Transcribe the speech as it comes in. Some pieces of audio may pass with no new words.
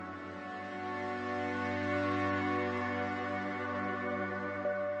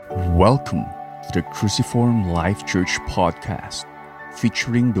Welcome to the Cruciform Life Church podcast,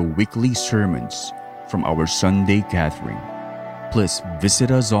 featuring the weekly sermons from our Sunday gathering. Please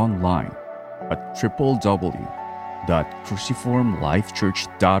visit us online at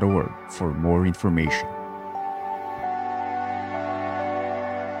www.cruciformlifechurch.org for more information.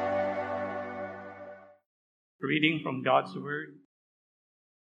 Reading from God's Word,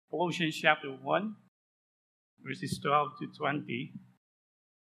 Colossians chapter 1, verses 12 to 20.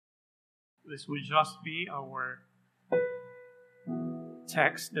 This would just be our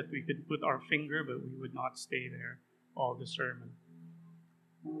text that we could put our finger, but we would not stay there all the sermon.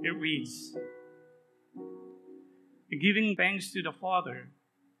 It reads, "Giving thanks to the Father,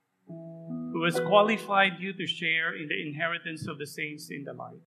 who has qualified you to share in the inheritance of the saints in the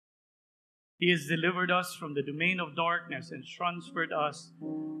light. He has delivered us from the domain of darkness and transferred us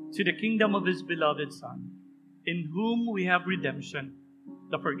to the kingdom of His beloved Son, in whom we have redemption,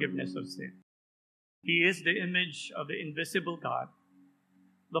 the forgiveness of sin. He is the image of the invisible God,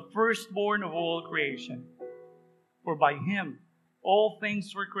 the firstborn of all creation. For by Him all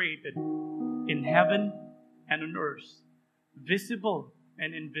things were created, in heaven and on earth, visible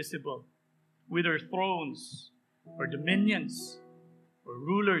and invisible, whether thrones or dominions or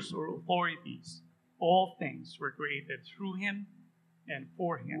rulers or authorities. All things were created through Him and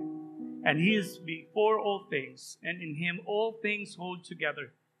for Him. And He is before all things, and in Him all things hold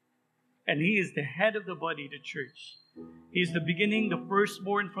together. And He is the head of the body, the church. He is the beginning, the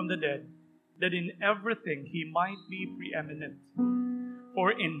firstborn from the dead, that in everything He might be preeminent.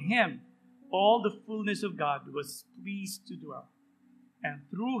 For in Him all the fullness of God was pleased to dwell, and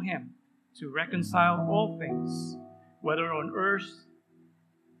through Him to reconcile all things, whether on earth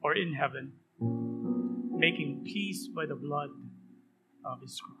or in heaven, making peace by the blood of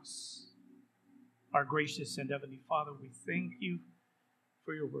His cross." Our gracious and heavenly Father, we thank You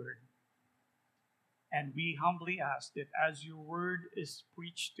for Your word. And we humbly ask that as Your word is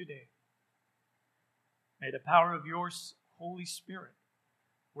preached today, may the power of Your Holy Spirit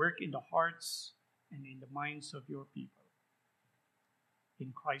work in the hearts and in the minds of Your people.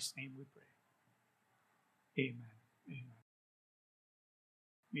 In Christ's name we pray. Amen. Amen.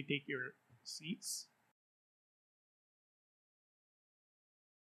 You may take your seats.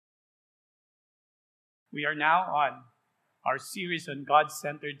 We are now on our series on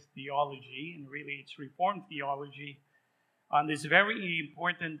God-centered theology, and really it's Reformed theology, on this very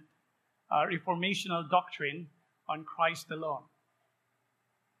important reformational doctrine on Christ alone.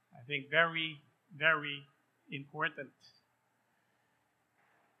 I think very, very important.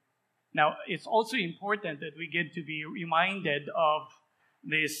 Now, it's also important that we get to be reminded of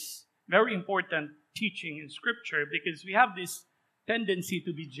this very important teaching in Scripture, because we have this tendency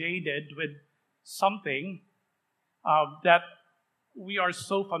to be jaded with something that we are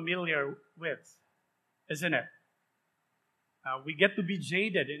so familiar with, isn't it? We get to be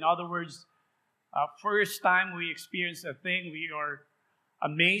jaded. In other words, first time we experience a thing, we are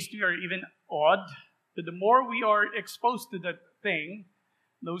amazed, we are even awed. But the more we are exposed to that thing,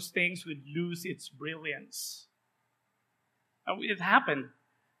 those things would lose its brilliance. It happened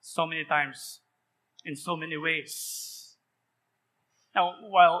so many times, in so many ways. Now,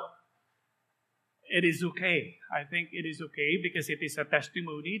 while it is okay, I think it is okay, because it is a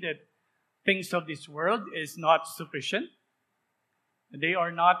testimony that things of this world is not sufficient. They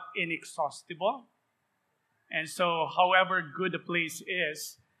are not inexhaustible. And so, however good a place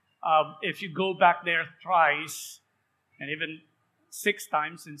is, if you go back there thrice, and even 6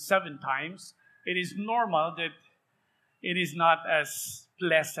 times and 7 times, it is normal that it is not as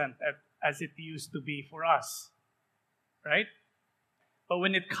pleasant as it used to be for us. Right? But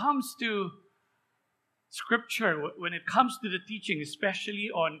when it comes to Scripture, when it comes to the teaching,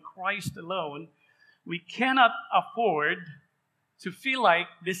 especially on Christ alone, we cannot afford to feel like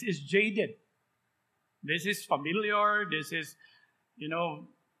this is jaded. This is familiar. This is,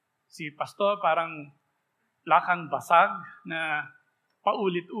 si Pastor parang lakang basag na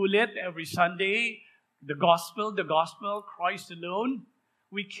paulit-ulit every Sunday. The gospel, Christ alone.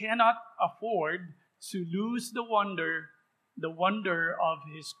 We cannot afford to lose the wonder of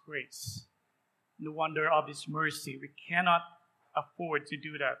His grace, the wonder of His mercy. We cannot afford to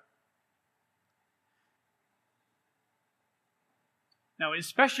do that. Now,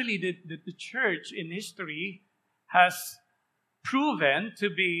 especially the church in history has proven to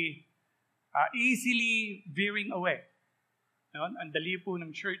be easily veering away. Ang dali po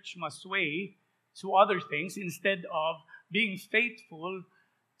ng church masway to other things instead of being faithful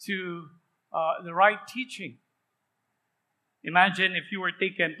to the right teaching. Imagine if you were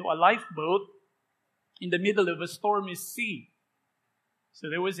taken to a lifeboat in the middle of a stormy sea. So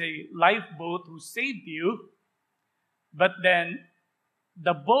there was a lifeboat who saved you, but then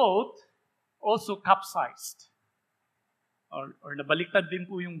the boat also capsized. Or nabaliktad din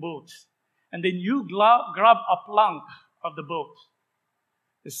po yung boat. And then you grab a plank of the boat.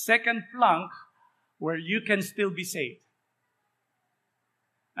 The second plank where you can still be saved.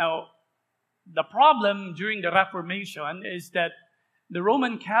 Now, the problem during the Reformation is that the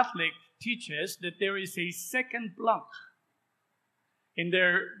Roman Catholic teaches that there is a second plank. In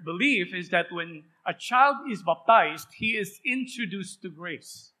their belief is that when a child is baptized, he is introduced to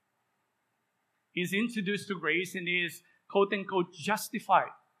grace. He is introduced to grace and he is, quote-unquote,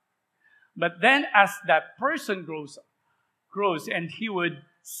 justified. But then as that person grows and he would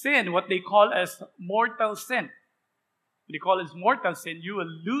sin, what they call as mortal sin. What they call as mortal sin, you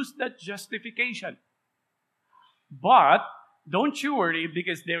will lose that justification. But don't you worry,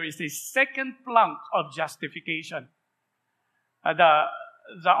 because there is a second plank of justification. The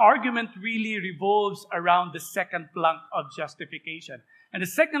argument really revolves around the second plank of justification. And the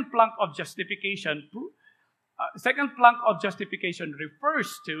second plank of justification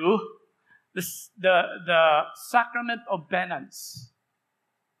refers to the sacrament of penance,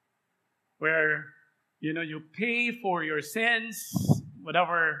 where you pay for your sins,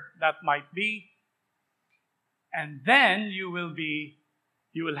 whatever that might be, and then you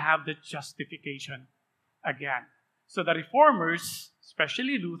will have the justification again. So the reformers,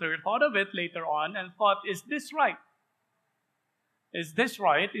 especially Luther, thought of it later on and thought, is this right? Is this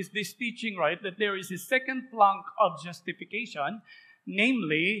right? Is this teaching right? That there is a second plank of justification,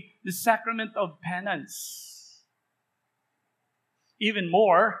 namely the sacrament of penance. Even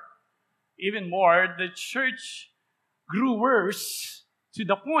more, the church grew worse to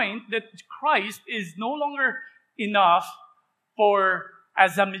the point that Christ is no longer enough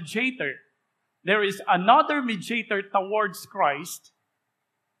as a mediator. There is another mediator towards Christ,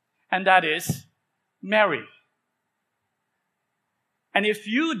 and that is Mary. And if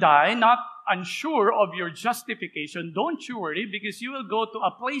you die not unsure of your justification, don't you worry, because you will go to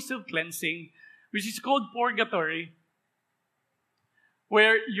a place of cleansing, which is called purgatory,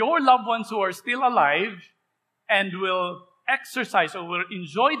 where your loved ones who are still alive and will exercise or will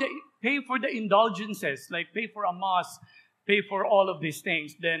pay for the indulgences, like pay for a mass, pay for all of these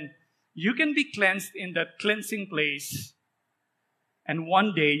things, then you can be cleansed in that cleansing place. And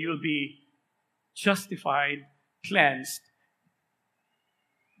one day you'll be justified, cleansed,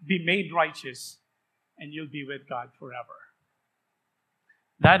 be made righteous, and you'll be with God forever.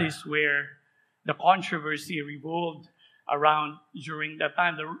 That is where the controversy revolved around during that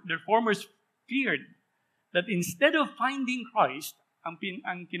time. The reformers feared that instead of finding Christ, ang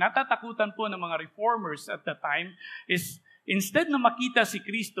kinatatakutan po ng mga reformers at that time is instead na makita si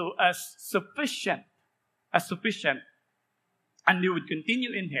Kristo as sufficient, and they would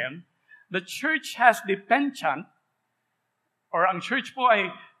continue in Him, the church has the penchant, or ang church po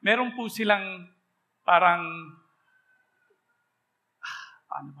ay meron po silang parang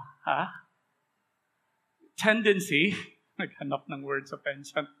tendency, naghanap ng word sa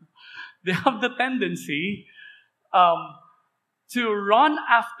penchant. They have the tendency to run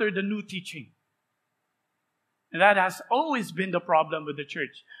after the new teaching. And that has always been the problem with the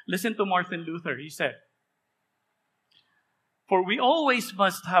church. Listen to Martin Luther. He said, "For we always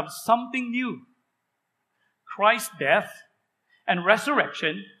must have something new. Christ's death and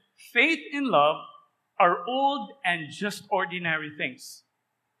resurrection, faith and love are old and just ordinary things.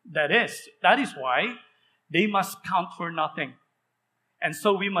 That is why they must count for nothing. And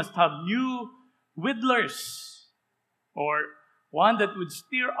so we must have new whittlers, or one that would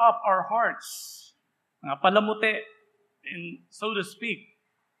stir up our hearts, mga palamute, so to speak.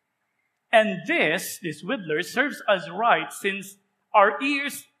 And this whittler serves us right, since our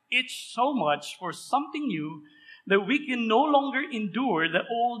ears itch so much for something new that we can no longer endure the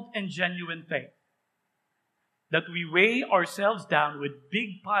old and genuine thing. That we weigh ourselves down with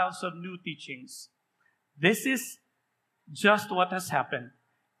big piles of new teachings. This is just what has happened.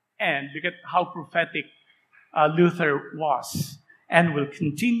 And look at how prophetic Luther was and will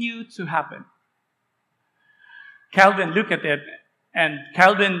continue to happen." Calvin looked at it, and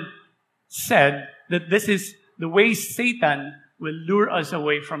Calvin said that this is the way Satan will lure us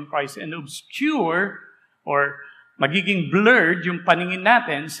away from Christ and obscure or magiging blurred yung paningin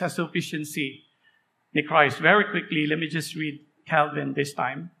natin sa sufficiency ni Christ. Very quickly, let me just read Calvin this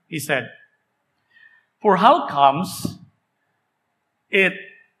time. He said, "For how comes it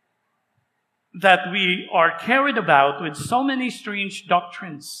that we are carried about with so many strange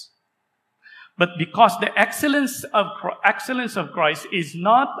doctrines? But because the excellence of Christ is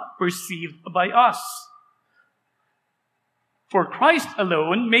not perceived by us. For Christ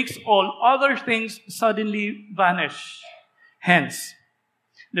alone makes all other things suddenly vanish. Hence,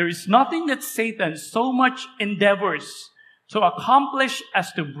 there is nothing that Satan so much endeavors to accomplish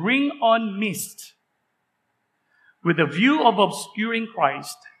as to bring on mist with the view of obscuring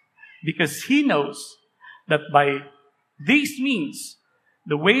Christ, because he knows that by these means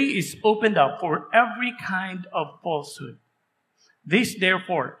the way is opened up for every kind of falsehood. This,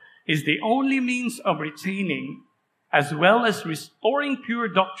 therefore, is the only means of retaining as well as restoring pure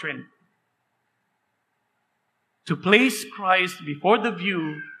doctrine, to place Christ before the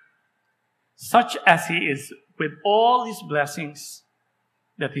view such as he is, with all his blessings,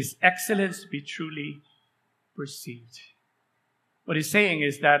 that his excellence be truly perceived. What he's saying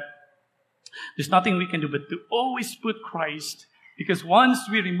is that there's nothing we can do but to always put Christ, because once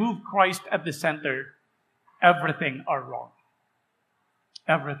we remove Christ at the center, everything are wrong.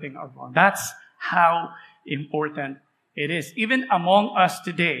 Everything are wrong. That's how important it is. Even among us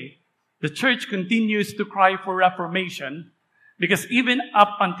today, the church continues to cry for reformation, because even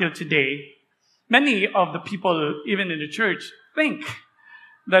up until today, many of the people, even in the church, think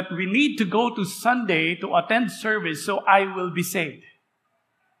that we need to go to Sunday to attend service so I will be saved.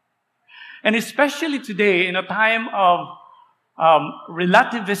 And especially today, in a time of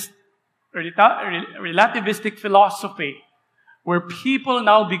relativistic philosophy, where people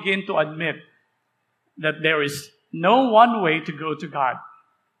now begin to admit that there is no one way to go to God.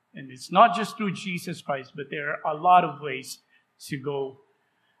 And it's not just through Jesus Christ, but there are a lot of ways to go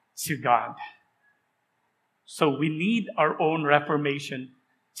to God. So we need our own reformation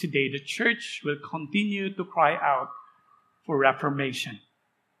today. The church will continue to cry out for reformation.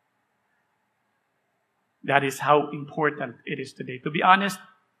 That is how important it is today. To be honest,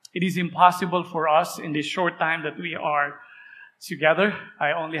 it is impossible for us in this short time that we are together.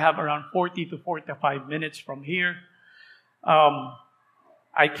 I only have around 40 to 45 minutes from here.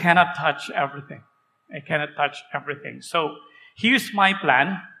 I cannot touch everything. So here's my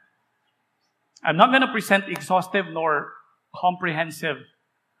plan. I'm not going to present exhaustive nor comprehensive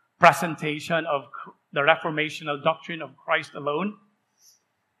presentation of the reformational doctrine of Christ alone.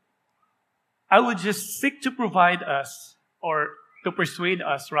 I would just seek to provide us, or to persuade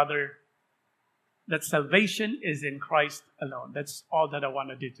us rather, that salvation is in Christ alone. That's all that I want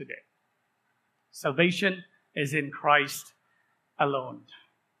to do today. Salvation is in Christ alone.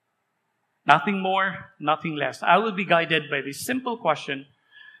 Nothing more, nothing less. I will be guided by this simple question: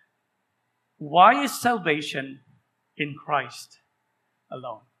 why is salvation in Christ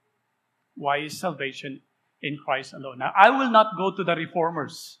alone? Why is salvation in Christ alone? Now, I will not go to the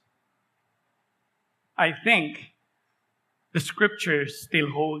reformers. I think the Scripture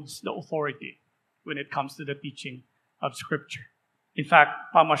still holds the authority when it comes to the teaching of Scripture. In fact,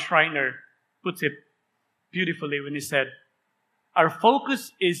 Thomas Schreiner puts it beautifully when he said, our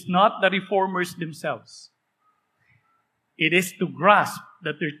focus is not the reformers themselves. It is to grasp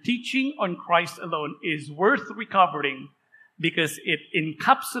that their teaching on Christ alone is worth recovering because it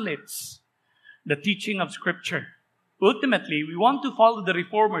encapsulates the teaching of Scripture. Ultimately, we want to follow the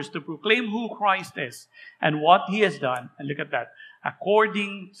reformers to proclaim who Christ is and what he has done. And look at that,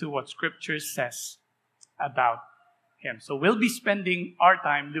 according to what Scripture says about him. So we'll be spending our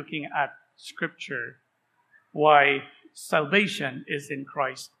time looking at Scripture, why salvation is in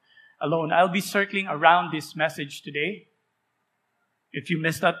Christ alone. I'll be circling around this message today. If you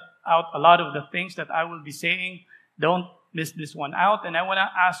missed out a lot of the things that I will be saying, don't miss this one out. And I want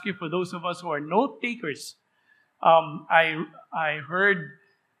to ask you, for those of us who are note takers, I heard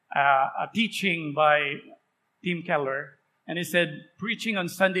a teaching by Tim Keller, and he said preaching on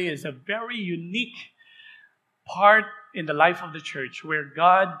Sunday is a very unique part in the life of the church where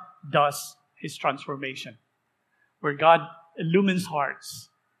God does his transformation, where God illumines hearts.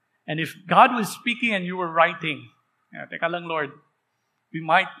 And if God was speaking and you were writing, teka lang, Lord, we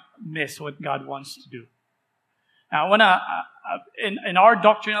might miss what God wants to do. Now, I want to, in our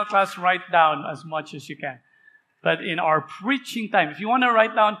doctrinal class, write down as much as you can. But in our preaching time, if you want to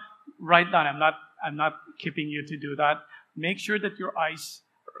write down, write down. I'm not keeping you to do that. Make sure that your eyes,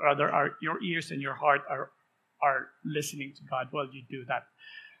 rather, your ears and your heart are listening to God while you do that.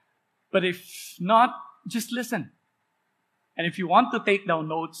 But if not, just listen. And if you want to take down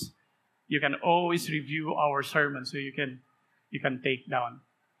notes, you can always review our sermon, so you can take down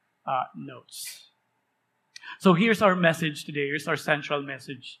notes. So here's our message today. Here's our central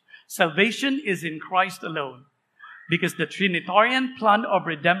message. Salvation is in Christ alone, because the Trinitarian plan of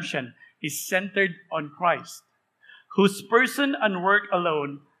redemption is centered on Christ, whose person and work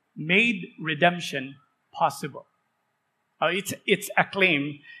alone made redemption possible. It's a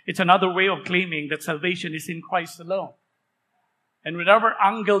claim. It's another way of claiming that salvation is in Christ alone. And whatever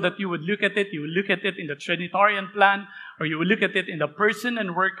angle that you would look at it, you would look at it in the Trinitarian plan, or you would look at it in the person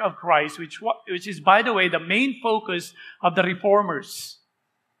and work of Christ, which is, by the way, the main focus of the Reformers,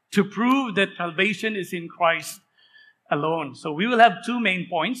 to prove that salvation is in Christ alone. So we will have two main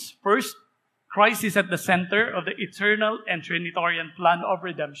points. First, Christ is at the center of the eternal and Trinitarian plan of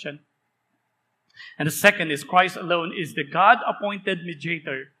redemption. And the second is Christ alone is the God-appointed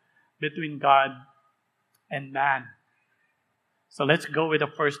mediator between God and man. So let's go with the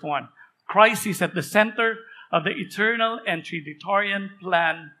first one. Christ is at the center of the eternal and Trinitarian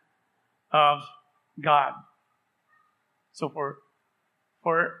plan of God. So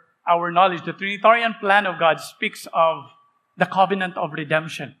for our knowledge, the Trinitarian plan of God speaks of the covenant of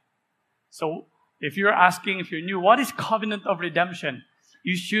redemption. So if you're new, what is covenant of redemption?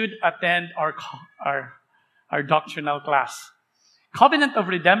 You should attend our doctrinal class. Covenant of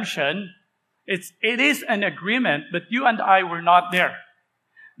redemption, it is an agreement, but you and I were not there.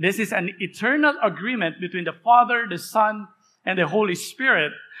 This is an eternal agreement between the Father, the Son, and the Holy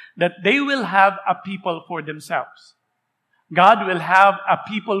Spirit that they will have a people for themselves. God will have a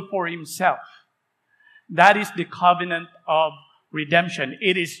people for Himself. That is the covenant of redemption.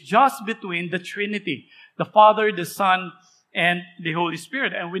 It is just between the Trinity, the Father, the Son, and the Holy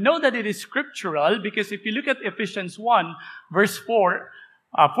Spirit. And we know that it is scriptural because if you look at Ephesians 1, verse 4,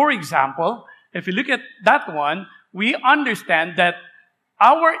 for example, if you look at that one, we understand that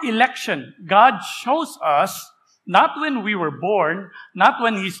our election, God chose us not when we were born, not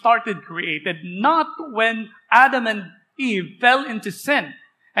when He started created, not when Adam and Eve fell into sin.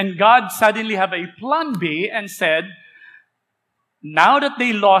 And God suddenly have a plan B and said, now that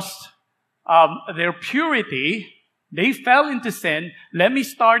they lost their purity, they fell into sin, let me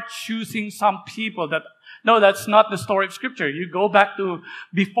start choosing some people that... No, that's not the story of Scripture. You go back to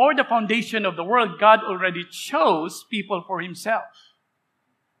before the foundation of the world, God already chose people for Himself.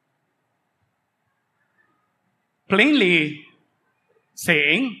 Plainly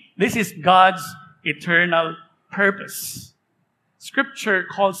saying, this is God's eternal purpose. Scripture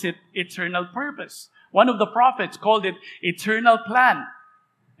calls it eternal purpose. One of the prophets called it eternal plan.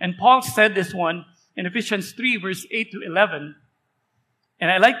 And Paul said this one in Ephesians 3, verse 8 to 11. And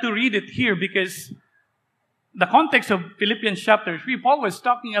I like to read it here because the context of Philippians chapter 3, Paul was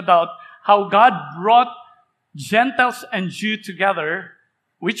talking about how God brought Gentiles and Jews together,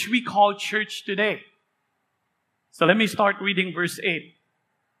 which we call church today. So let me start reading verse 8.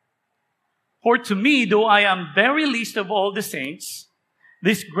 For to me, though I am very least of all the saints,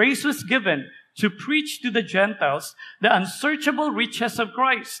 this grace was given to preach to the Gentiles the unsearchable riches of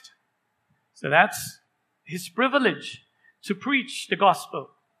Christ. So that's His privilege, to preach the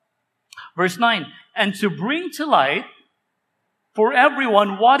gospel. Verse 9, and to bring to light for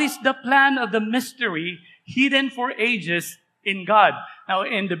everyone what is the plan of the mystery hidden for ages in God. Now,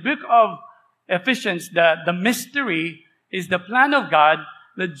 in the book of Ephesians, the mystery is the plan of God.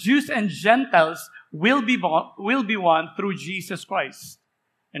 The Jews and Gentiles will be one through Jesus Christ.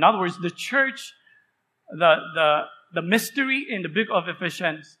 In other words, the church, the mystery in the book of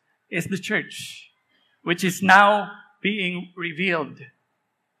Ephesians is the church, which is now being revealed.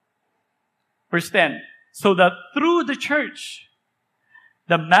 Verse 10, so that through the church,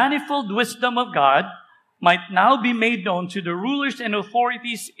 the manifold wisdom of God might now be made known to the rulers and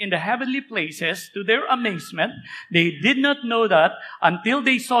authorities in the heavenly places. To their amazement, they did not know that until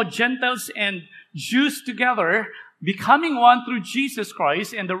they saw Gentiles and Jews together, becoming one through Jesus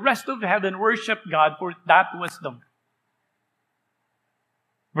Christ, and the rest of heaven worshiped God for that wisdom.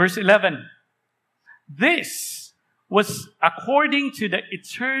 Verse 11, this was according to the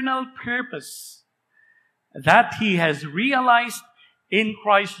eternal purpose that He has realized in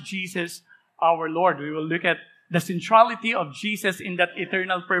Christ Jesus our Lord. We will look at the centrality of Jesus in that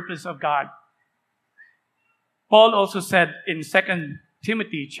eternal purpose of God. Paul also said in 2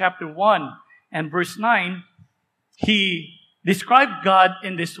 Timothy chapter 1 and verse 9, he described God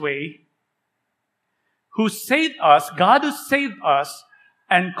in this way, who saved us, God who saved us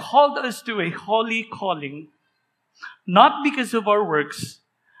and called us to a holy calling, not because of our works,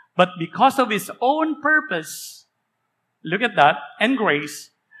 but because of His own purpose. Look at that, and grace,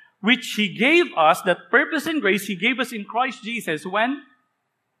 which He gave us, that purpose and grace He gave us in Christ Jesus when?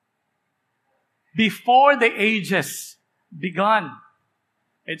 Before the ages began.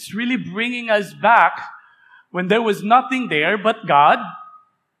 It's really bringing us back when there was nothing there but God.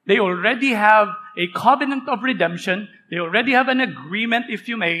 They already have a covenant of redemption. They already have an agreement, if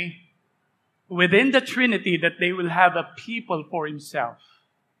you may, within the Trinity that they will have a people for themselves.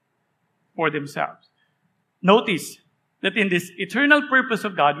 Notice that in this eternal purpose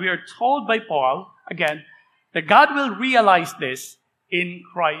of God, we are told by Paul, again, That God will realize this in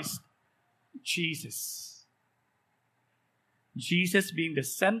Christ Jesus. Jesus being the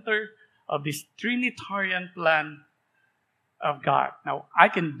center of this Trinitarian plan of God. Now, I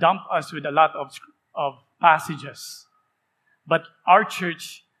can dump us with a lot of passages, but our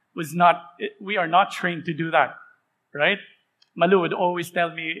church we are not trained to do that, right? Malu would always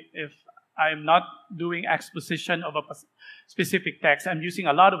tell me if I'm not doing exposition of a specific text, I'm using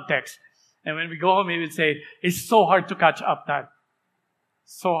a lot of text. And when we go home, he would say, it's so hard to catch up that.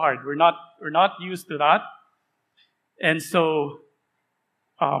 So hard. We're not used to that. And so,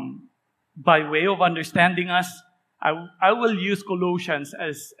 by way of understanding us, I will use Colossians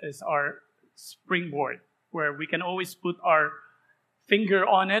as our springboard, where we can always put our finger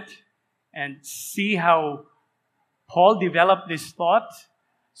on it and see how Paul developed this thought.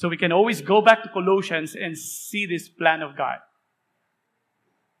 So we can always go back to Colossians and see this plan of God.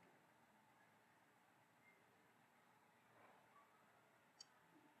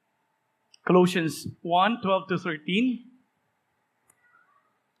 Colossians 1:12-13.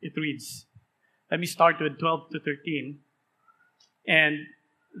 It reads, let me start with 12-13. And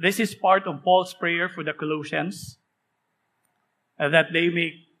this is part of Paul's prayer for the Colossians, that they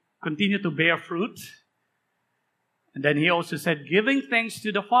may continue to bear fruit. And then he also said, giving thanks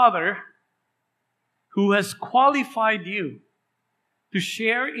to the Father who has qualified you to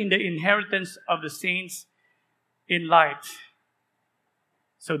share in the inheritance of the saints in light.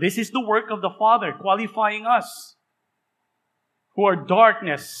 So this is the work of the Father, qualifying us who are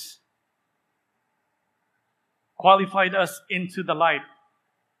darkness, qualified us into the light.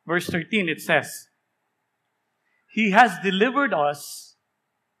 Verse 13, it says, He has delivered us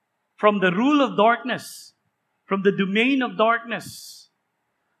from the rule of darkness, from the domain of darkness,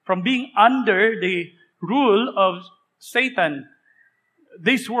 from being under the rule of Satan,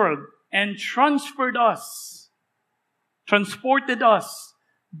 this world, and transported us,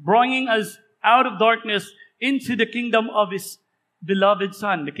 bringing us out of darkness into the kingdom of His beloved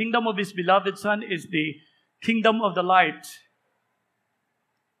Son. The kingdom of His beloved Son is the kingdom of the light,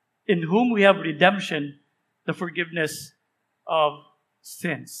 in whom we have redemption, the forgiveness of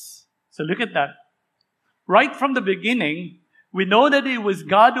sins. So look at that. Right from the beginning, we know that it was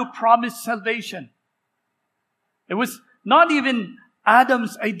God who promised salvation. It was not even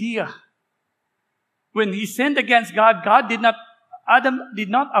Adam's idea. When he sinned against God, Adam did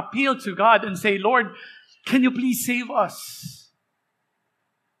not appeal to God and say, Lord, can you please save us?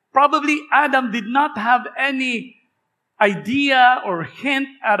 Probably Adam did not have any idea or hint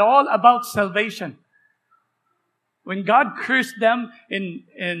at all about salvation. When God cursed them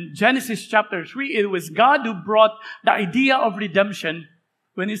in Genesis chapter 3, it was God who brought the idea of redemption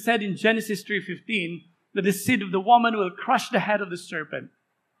when He said in Genesis 3:15 that the seed of the woman will crush the head of the serpent.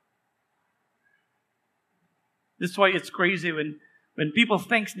 That's why it's crazy when people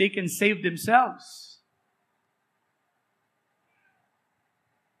think they can save themselves.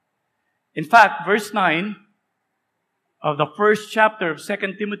 In fact, verse 9 of the first chapter of 2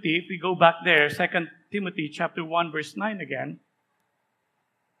 Timothy, if we go back there, 2 Timothy chapter 1, verse 9 again,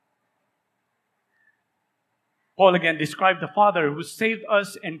 Paul again described the Father who saved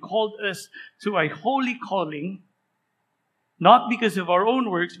us and called us to a holy calling, not because of our own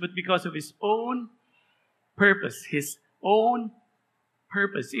works, but because of His own purpose. His own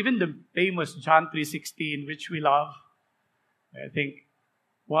purpose. Even the famous John 3:16, which we love, I think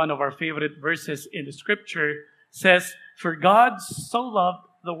one of our favorite verses in the scripture, says, For God so loved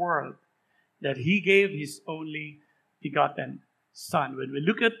the world that He gave His only begotten Son. When we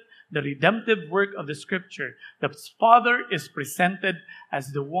look at the redemptive work of the scripture, the Father is presented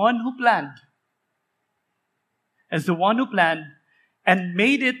as the one who planned. As the one who planned and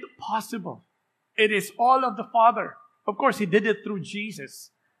made it possible. It is all of the Father. Of course, He did it through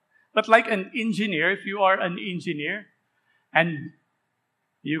Jesus. But like an engineer, if you are an engineer and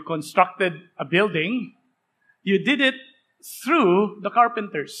you constructed a building, you did it through the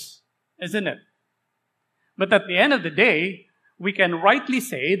carpenters, isn't it? But at the end of the day, we can rightly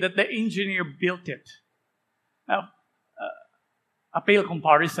say that the engineer built it. Now, a pale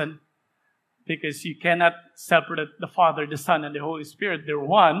comparison, because you cannot separate the Father, the Son, and the Holy Spirit. They're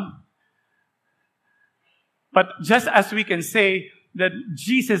one. But just as we can say that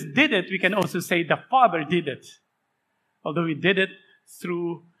Jesus did it, we can also say the Father did it. Although He did it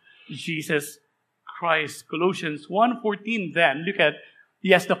through Jesus Christ. Colossians 1:14 then, look at,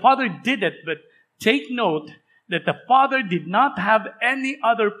 yes, the Father did it, but take note that the Father did not have any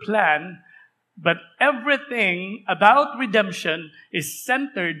other plan, but everything about redemption is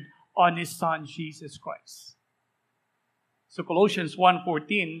centered on His Son, Jesus Christ. So Colossians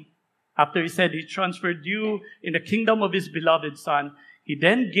 1:14 After he said he transferred you in the kingdom of his beloved Son, he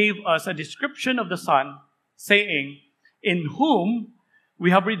then gave us a description of the Son, saying, in whom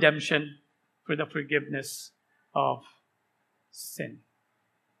we have redemption for the forgiveness of sin.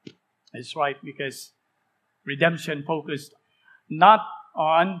 That's right, because redemption focused not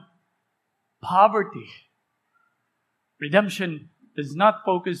on poverty. Redemption does not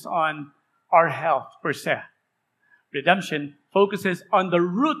focus on our health per se. Redemption focuses on the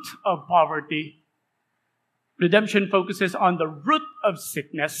root of poverty. Redemption focuses on the root of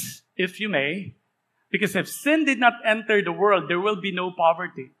sickness, if you may. Because if sin did not enter the world, there will be no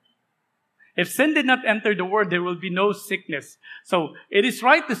poverty. If sin did not enter the world, there will be no sickness. So it is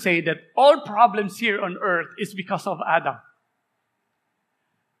right to say that all problems here on earth is because of Adam.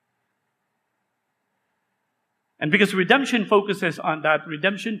 And because redemption focuses on that,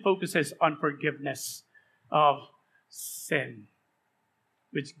 redemption focuses on forgiveness of sin,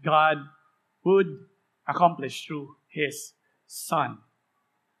 which God would accomplish through His Son.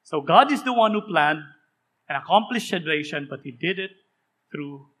 So God is the one who planned and accomplished salvation, but He did it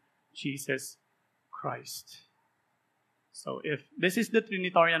through Jesus Christ. So if this is the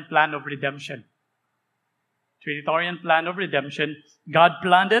Trinitarian plan of redemption, God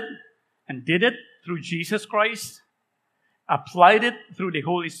planned it and did it through Jesus Christ, applied it through the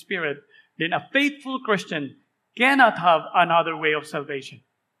Holy Spirit, then a faithful Christian cannot have another way of salvation.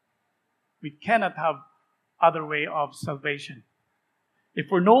 We cannot have other way of salvation. If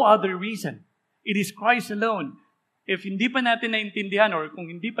for no other reason, it is Christ alone. If hindi pa natin naintindihan or kung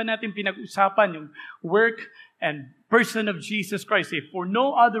hindi pa natin pinag-usapan yung work and person of Jesus Christ, if for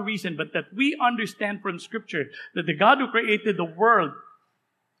no other reason but that we understand from Scripture that the God who created the world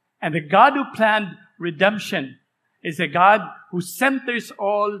and the God who planned redemption is a God who centers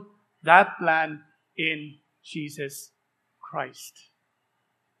all that plan in Jesus Christ.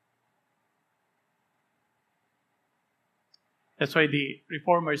 That's why the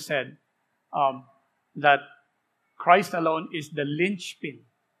Reformers said that Christ alone is the linchpin.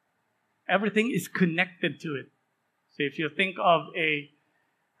 Everything is connected to it. So if you think of a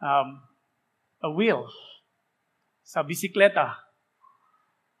wheel sa bisikleta,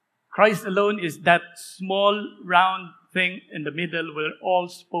 Christ alone is that small round thing in the middle where all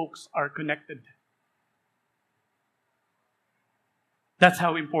spokes are connected. That's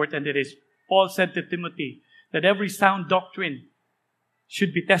how important it is. Paul said to Timothy that every sound doctrine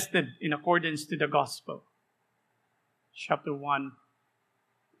should be tested in accordance to the gospel. Chapter 1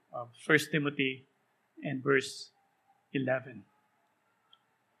 of 1 Timothy and verse 11.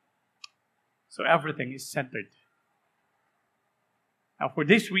 So everything is centered. Now for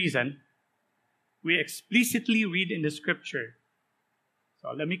this reason, we explicitly read in the Scripture.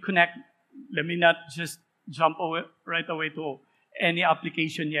 So let me not just jump right away to any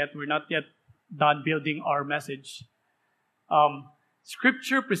application yet. We're not yet done building our message.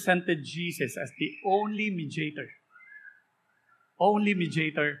 Scripture presented Jesus as the only mediator. Only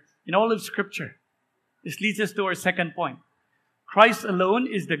mediator in all of Scripture. This leads us to our second point. Christ alone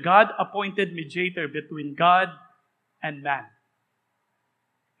is the God-appointed mediator between God and man.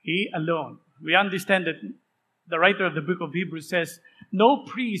 He alone. We understand that the writer of the book of Hebrews says, no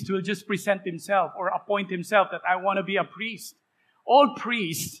priest will just present himself or appoint himself that I want to be a priest. All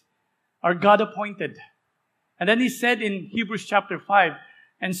priests are God-appointed. And then he said in Hebrews chapter 5,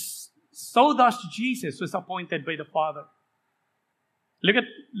 and so thus Jesus was appointed by the Father.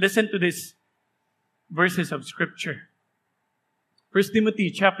 Listen to these verses of Scripture. 1 Timothy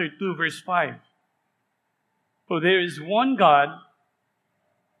chapter 2 verse 5. For there is one God.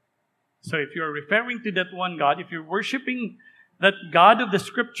 So if you're referring to that one God, if you're worshiping that God of the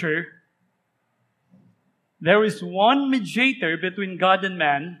Scripture, there is one mediator between God and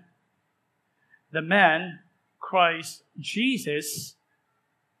man, the man, Christ Jesus,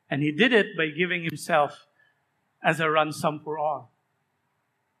 and He did it by giving Himself as a ransom for all.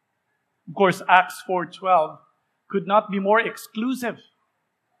 Of course, Acts 4:12 could not be more exclusive.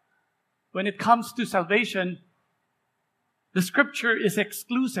 When it comes to salvation, the Scripture is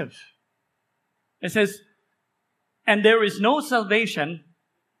exclusive. It says, and there is no salvation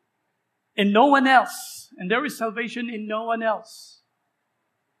in no one else. And there is salvation in no one else.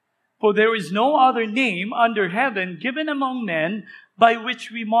 For there is no other name under heaven given among men by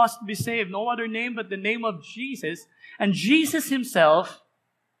which we must be saved. No other name but the name of Jesus. And Jesus Himself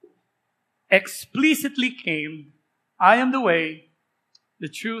explicitly claimed, I am the way, the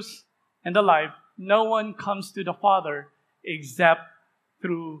truth, and the life. No one comes to the Father except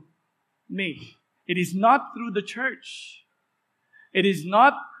through me. It is not through the church. It is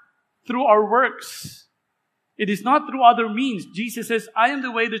not through our works. It is not through other means. Jesus says, I am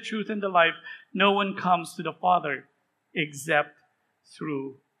the way, the truth, and the life. No one comes to the Father except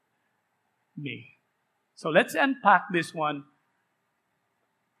through me. So let's unpack this one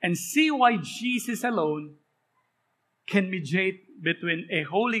and see why Jesus alone can mediate between a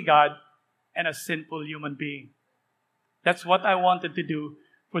holy God and a sinful human being. That's what I wanted to do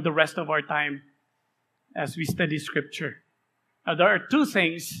for the rest of our time as we study Scripture. Now, there are two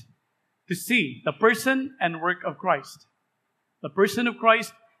things to see: the person and work of Christ. The person of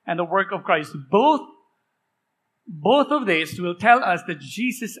Christ and the work of Christ. Both of these will tell us that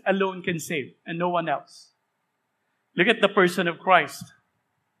Jesus alone can save and no one else. Look at the person of Christ.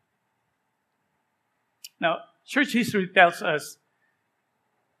 Now, church history tells us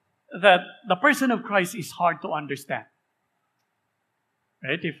that the person of Christ is hard to understand.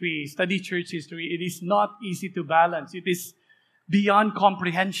 Right? If we study church history, it is not easy to balance. It is beyond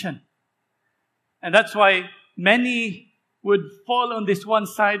comprehension. And that's why many would fall on this one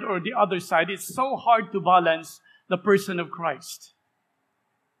side or the other side. It's so hard to balance the person of Christ.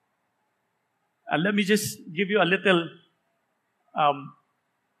 And let me just give you a little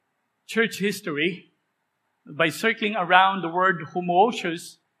church history by circling around the word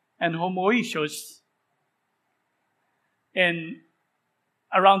homoousios and homoiousios. In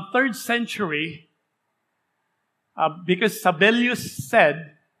around 3rd century, because Sabellius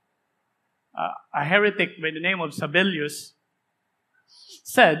said, a heretic by the name of Sabellius,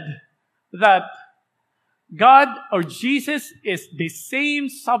 said that God or Jesus is the same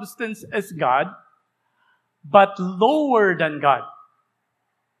substance as God, but lower than God.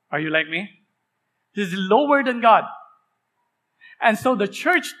 Are you like me? This is lower than God. And so the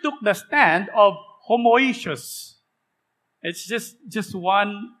church took the stand of homoiousios. It's just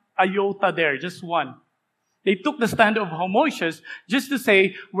one iota there, just one. They took the stand of homoiousios just to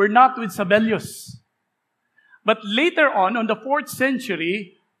say, we're not with Sabellius. But later on the 4th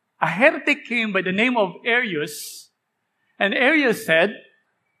century, a heretic came by the name of Arius. And Arius said,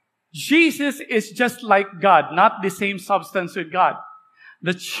 Jesus is just like God, not the same substance with God.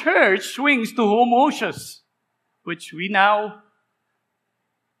 The church swings to homoiousios, which we now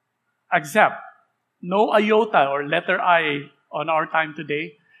accept. No iota or letter I on our time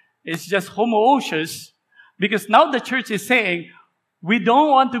today. It's just homoiousios, because now the church is saying, we don't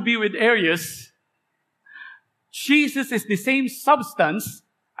want to be with Arius. Jesus is the same substance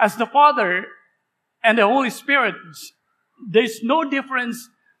as the Father and the Holy Spirit. There's no difference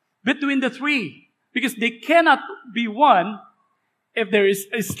between the three, because they cannot be one if there is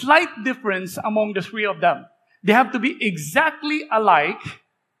a slight difference among the three of them. They have to be exactly alike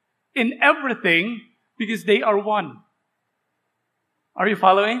in everything, because they are one. Are you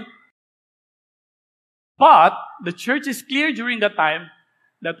following? But the church is clear during that time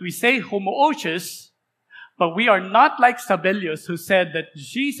that we say homoousios, but we are not like Sabellius, who said that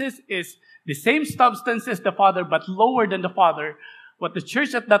Jesus is the same substance as the Father, but lower than the Father. What the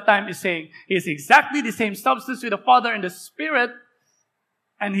church at that time is saying, he is exactly the same substance with the Father and the Spirit,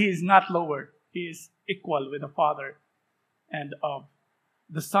 and he is not lower. He is equal with the Father and of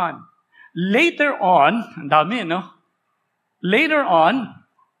the Son. Later on, ang dami, no? Later on,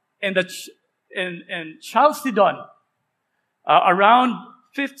 in Chalcedon, around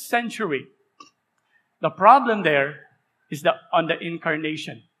 5th century, the problem there is on the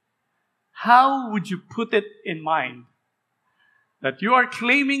incarnation. How would you put it in mind that you are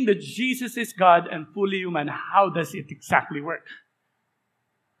claiming that Jesus is God and fully human? How does it exactly work?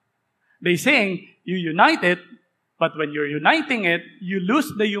 They're saying you unite it, but when you're uniting it, you lose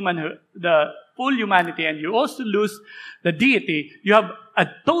the full humanity, and you also lose the deity. You have a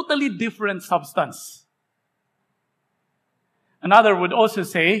totally different substance. Another would also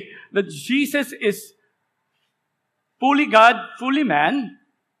say that Jesus is fully God, fully man,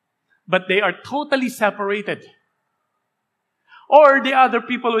 but they are totally separated. Or the other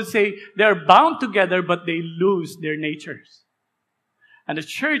people would say they're bound together, but they lose their natures. And the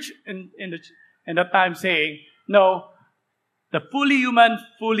church in that time saying, no, the fully human,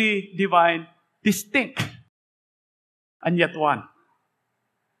 fully divine, distinct, and yet one.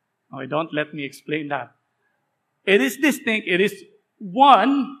 Oh, don't let me explain that. It is distinct, it is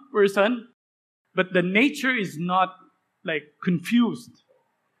one person, but the nature is not like confused.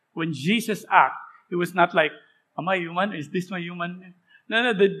 When Jesus acted, it was not like, am I human? Is this my human?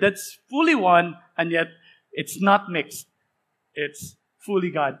 No, that's fully one, and yet it's not mixed. It's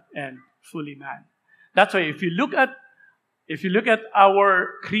fully God and fully man. That's why if you look at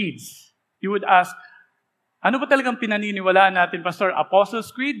our creeds, you would ask, ano ba talagang pinaniniwalaan natin, Pastor?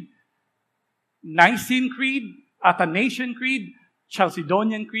 Apostles' Creed? Nicene Creed? Athanasian Creed?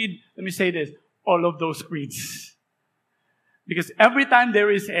 Chalcedonian Creed? Let me say this. all of those creeds. Because every time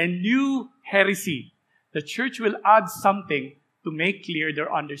there is a new heresy, the church will add something to make clear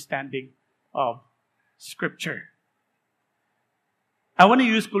their understanding of Scripture. I want to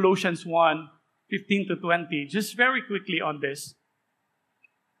use Colossians 1:15-20, just very quickly on this.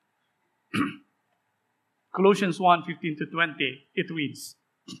 Colossians 1:15-20, it reads,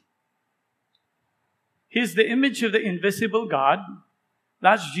 He is the image of the invisible God.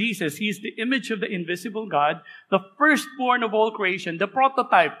 That's Jesus. He is the image of the invisible God, the firstborn of all creation, the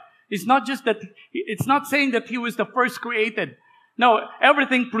prototype. It's not just that, it's not saying that He was the first created. No,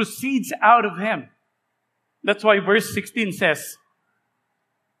 everything proceeds out of Him. That's why verse 16 says,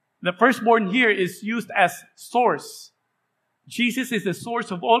 the firstborn here is used as source. Jesus is the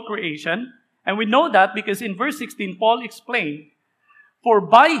source of all creation. And we know that because in verse 16, Paul explained, for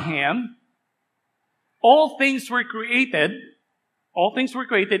by Him, all things were created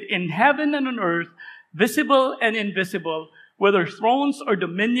in heaven and on earth, visible and invisible, whether thrones or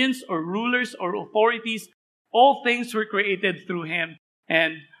dominions or rulers or authorities, all things were created through Him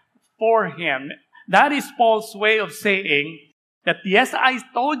and for Him. That is Paul's way of saying that, yes, I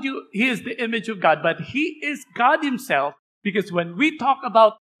told you He is the image of God, but He is God Himself, because when we talk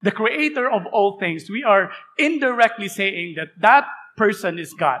about the creator of all things, we are indirectly saying that that person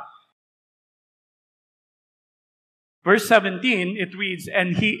is God. Verse 17, it reads,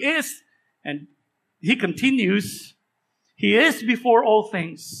 and He continues, He is before all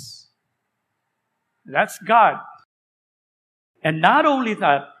things. That's God. And not only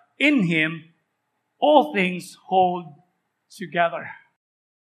that, in Him, all things hold together.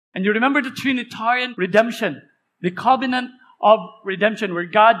 And you remember the Trinitarian redemption, the covenant of redemption, where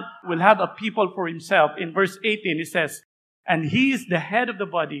God will have a people for Himself. In verse 18, it says, and He is the head of the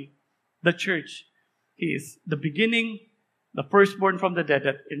body, the church. He is the beginning, the firstborn from the dead,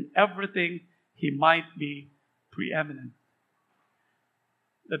 that in everything He might be preeminent.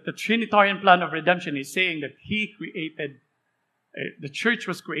 That the Trinitarian plan of redemption is saying that He created, the church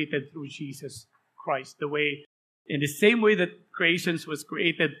was created through Jesus Christ. In the same way that creation was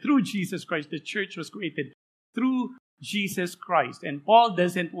created through Jesus Christ, the church was created through Jesus Christ. And Paul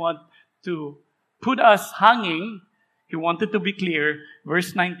doesn't want to put us hanging. He wanted to be clear.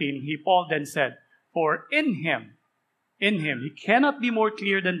 Verse 19, Paul then said, for in Him, He cannot be more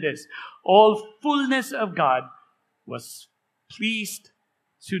clear than this, all fullness of God was pleased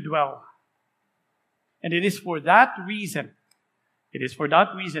to dwell. And it is for that reason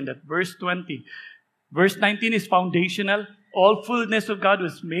that verse 19 is foundational. All fullness of God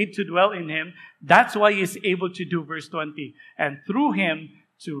was made to dwell in Him. That's why He is able to do verse 20. And through Him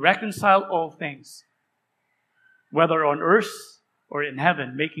to reconcile all things, whether on earth or in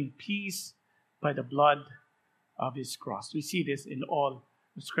heaven, making peace by the blood of His cross. We see this in all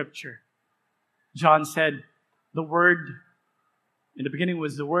of Scripture. John said, the Word, in the beginning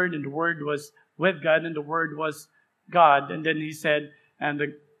was the Word, and the Word was with God, and the Word was God. And then he said, and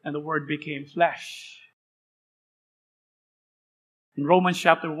the Word became flesh. In Romans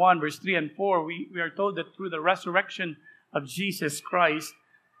chapter 1, verse 3 and 4, we are told that through the resurrection of Jesus Christ,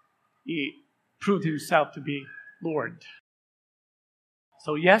 He proved Himself to be Lord.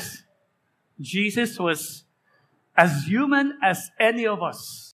 So yes, Jesus was as human as any of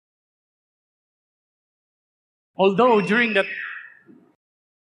us. Although during that,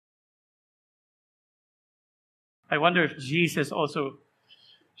 I wonder if Jesus also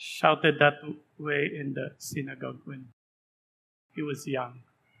shouted that way in the synagogue when He was young.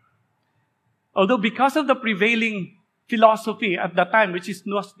 Although because of the prevailing philosophy at the time, which is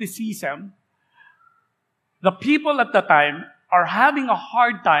Gnosticism, the people at the time are having a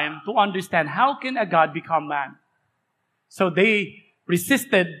hard time to understand how can a God become man. So they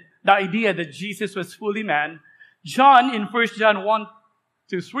resisted the idea that Jesus was fully man. John in 1 John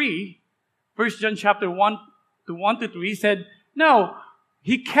 1-3, 1 John chapter 1-1-3 said, no,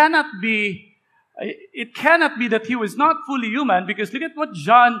 it cannot be that He was not fully human, because look at what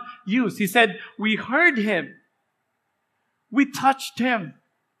John used. He said, we heard Him. We touched Him.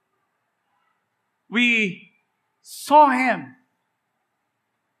 We saw Him.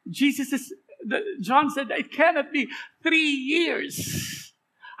 John said, it cannot be 3 years.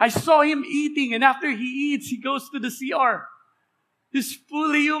 I saw Him eating, and after He eats, He goes to the CR. He's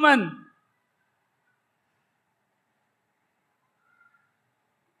fully human.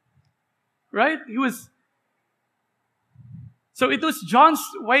 Right? So it was John's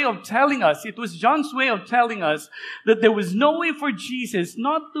way of telling us, that there was no way for Jesus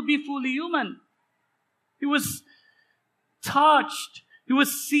not to be fully human. He was touched. He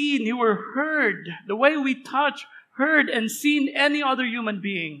was seen. He was heard. The way we touch, heard, and seen any other human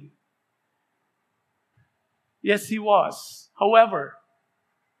being. Yes, he was. However,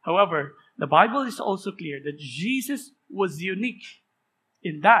 the Bible is also clear that Jesus was unique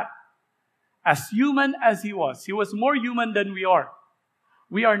in that, as human as he was more human than we are.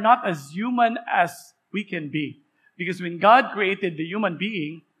 We are not as human as we can be. Because when God created the human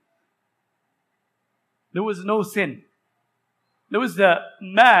being, there was no sin. There was the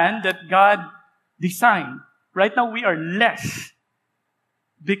man that God designed. Right now we are less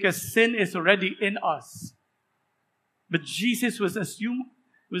because sin is already in us. But Jesus was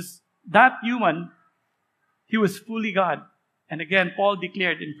that human. He was fully God. And again, Paul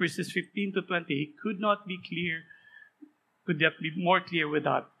declared in verses 15 to 20, he could not be more clear with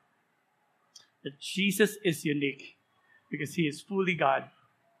that Jesus is unique because he is fully God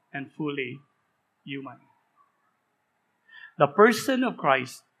and fully human. The person of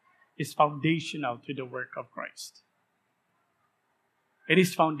Christ is foundational to the work of Christ. It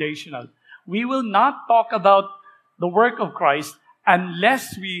is foundational. We will not talk about the work of Christ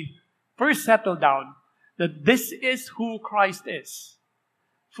unless we first settle down that this is who Christ is.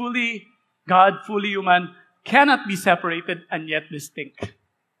 Fully God, fully human, cannot be separated and yet distinct.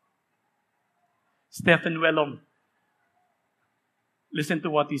 Stephen Wellum, listen to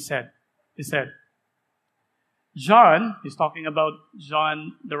what he said. He said, John, he's talking about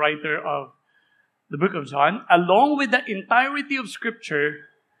John, the writer of the book of John, along with the entirety of Scripture,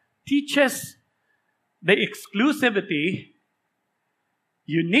 teaches the exclusivity,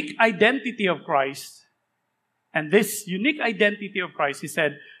 unique identity of Christ. And this unique identity of Christ, he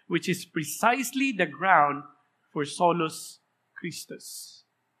said, which is precisely the ground for solus Christus.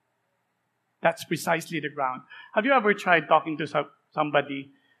 That's precisely the ground. Have you ever tried talking to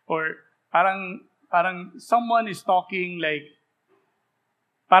somebody, or parang someone is talking like,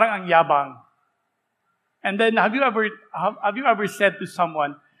 parang ang yabang. And then have you ever said to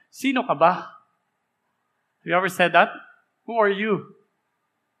someone, sino ka ba? Have you ever said that? Who are you?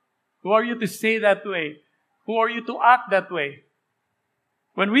 Who are you to say that way? Who are you to act that way?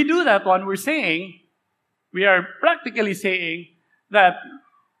 When we do that one, we are practically saying that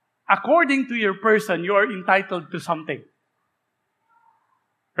according to your person, you are entitled to something.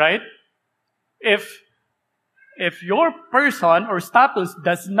 Right? If your person or status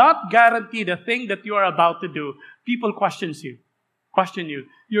does not guarantee the thing that you are about to do, people question you.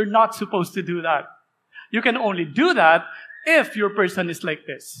 You're not supposed to do that. You can only do that if your person is like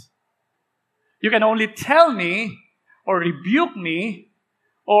this. You can only tell me or rebuke me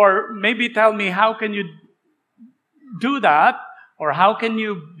or maybe tell me how can you do that or how can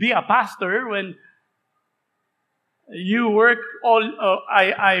you be a pastor when you work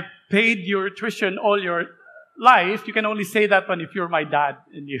I paid your tuition all your life. You can only say that one if you're my dad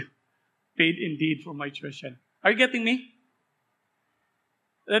and you paid indeed for my tuition. Are you getting me?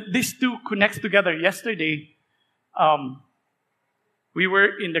 These two connects together. Yesterday, we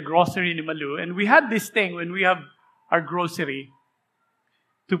were in the grocery in Malu, and we had this thing when we have our grocery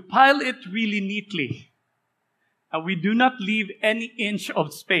to pile it really neatly. And we do not leave any inch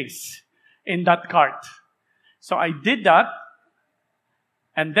of space in that cart. So I did that,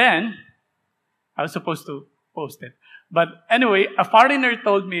 and then I was supposed to post it. But anyway, a foreigner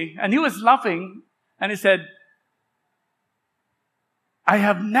told me, and he was laughing, and he said, I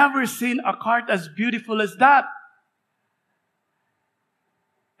have never seen a cart as beautiful as that.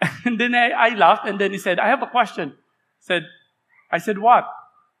 And then I laughed, and then he said, I have a question. I said, what?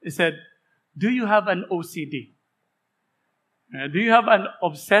 He said, do you have an OCD? Do you have an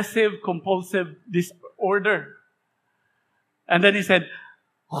obsessive compulsive disorder? And then he said,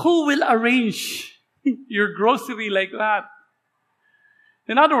 who will arrange your grocery like that?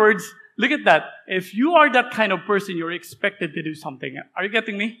 In other words, look at that. If you are that kind of person, you're expected to do something. Are you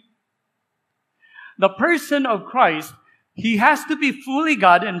getting me? The person of Christ, he has to be fully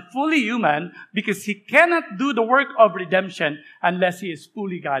God and fully human because he cannot do the work of redemption unless he is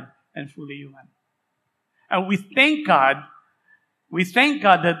fully God and fully human. And we thank God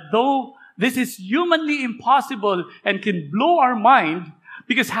that though this is humanly impossible and can blow our mind,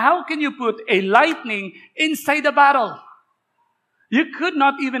 because how can you put a lightning inside a battle? You could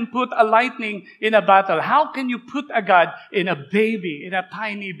not even put a lightning in a battle. How can you put a God in a baby, in a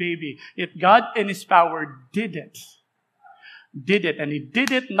tiny baby? Yet God in His power did it. And He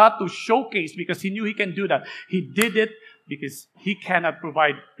did it not to showcase because He knew He can do that. He did it because He cannot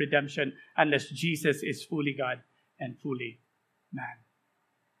provide redemption unless Jesus is fully God and fully man.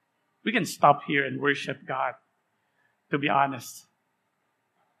 We can stop here and worship God, to be honest.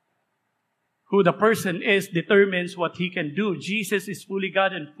 Who the person is determines what he can do. Jesus is fully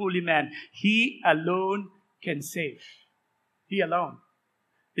God and fully man. He alone can save. He alone.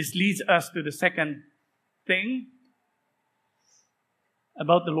 This leads us to the second thing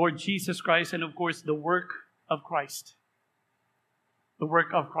about the Lord Jesus Christ and, of course, the work of Christ. The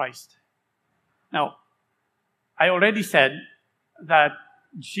work of Christ. Now, I already said that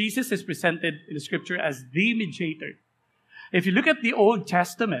Jesus is presented in the Scripture as the mediator. If you look at the Old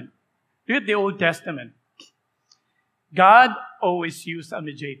Testament, God always used a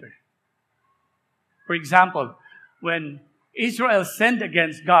mediator. For example, when Israel sinned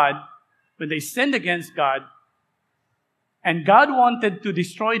against God, and God wanted to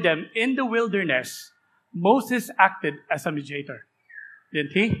destroy them in the wilderness, Moses acted as a mediator.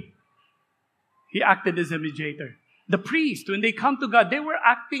 Didn't he? He acted as a mediator. The priests, when they come to God, they were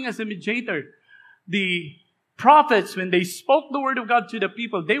acting as a mediator. The prophets, when they spoke the word of God to the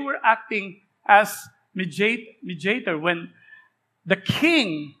people, they were acting as mediator. When the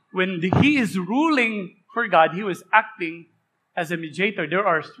king, when he is ruling for God, he was acting as a mediator. There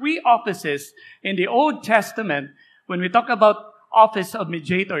are 3 offices in the Old Testament when we talk about office of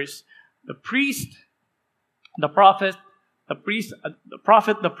mediators: the priest, the prophet, the priest,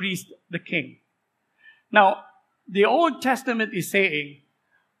 the king. Now, the Old Testament is saying,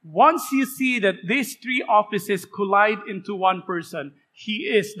 once you see that these 3 offices collide into one person, he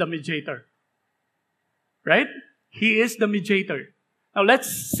is the mediator. Right? He is the mediator. Now, let's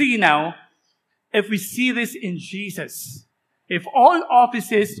see now if we see this in Jesus. If all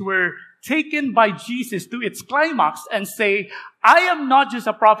offices were taken by Jesus to its climax and say, I am not just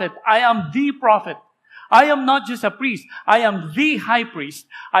a prophet, I am the prophet. I am not just a priest, I am the high priest.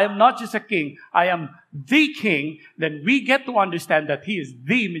 I am not just a king, I am the king. Then we get to understand that he is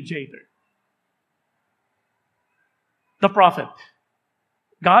the mediator. The prophet.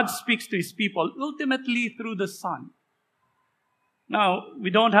 God speaks to his people ultimately through the Son. Now, we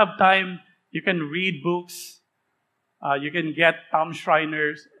don't have time. You can read books. You can get Tom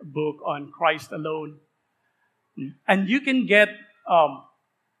Schreiner's book on Christ alone. And you can get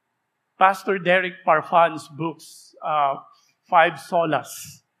Pastor Derek Parfan's books, 5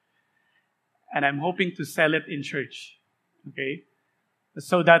 Solas. And I'm hoping to sell it in church. Okay?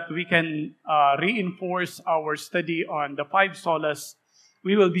 So that we can reinforce our study on the 5 Solas.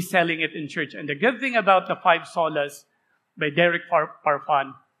 We will be selling it in church. And the good thing about the 5 Solas by Derek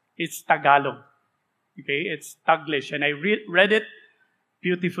Parfan, it's Tagalog. Okay, it's Taglish. And I read it,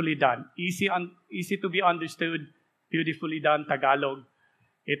 beautifully done. Easy to be understood, beautifully done, Tagalog.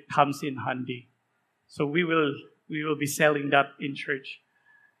 It comes in handy. So we will be selling that in church.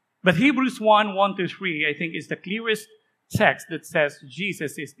 But Hebrews 1:1-3, I think, is the clearest text that says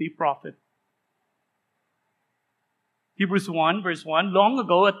Jesus is the prophet. Hebrews 1, verse 1, long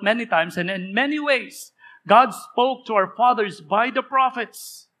ago, at many times and in many ways, God spoke to our fathers by the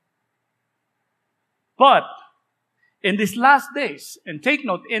prophets. But in these last days, and take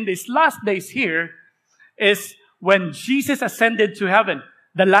note, in these last days here is when Jesus ascended to heaven.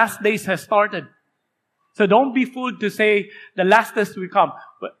 The last days has started. So don't be fooled to say the last days will come.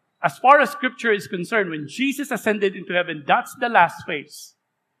 But as far as Scripture is concerned, when Jesus ascended into heaven, that's the last phase.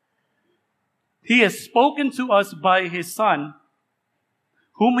 He has spoken to us by His Son,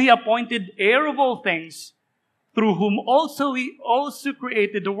 whom He appointed heir of all things, through whom also He also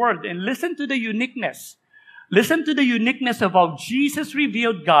created the world. And listen to the uniqueness. Listen to the uniqueness of how Jesus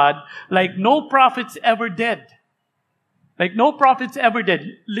revealed God like no prophets ever did. Like no prophets ever did.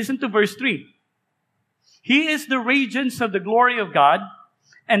 Listen to verse 3. He is the radiance of the glory of God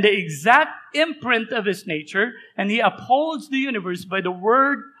and the exact imprint of His nature, and He upholds the universe by the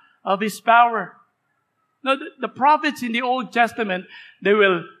word of His power. Now, the prophets in the Old Testament, they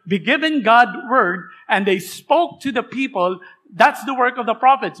will be given God's word, and they spoke to the people. That's the work of the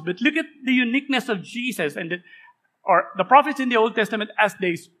prophets. But look at the uniqueness of Jesus and the prophets in the Old Testament. As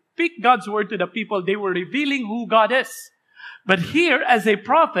they speak God's word to the people, they were revealing who God is. But here, as a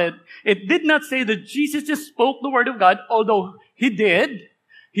prophet, it did not say that Jesus just spoke the word of God, although He did.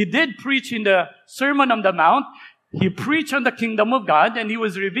 He did preach in the Sermon on the Mount. He preached on the kingdom of God, and He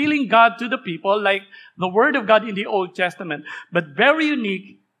was revealing God to the people like the word of God in the Old Testament. But very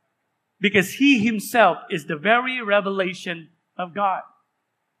unique, because He Himself is the very revelation of God.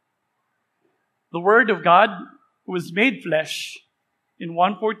 The word of God was made flesh. In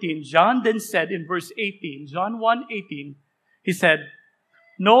 1:14, John then said in verse 18, John 1:18, he said,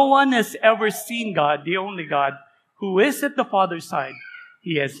 no one has ever seen God, the only God, who is at the Father's side.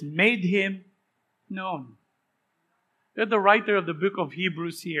 He has made Him known. The writer of the book of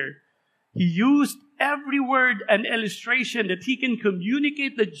Hebrews here, he used every word and illustration that he can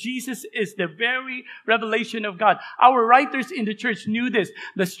communicate that Jesus is the very revelation of God. Our writers in the church knew this.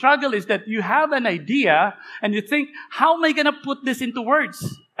 The struggle is that you have an idea and you think, how am I going to put this into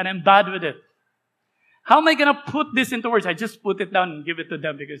words? And I'm bad with it. How am I going to put this into words? I just put it down and give it to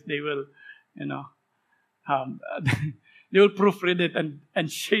them because they will, um, they will proofread it and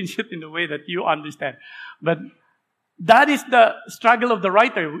change it in a way that you understand. But that is the struggle of the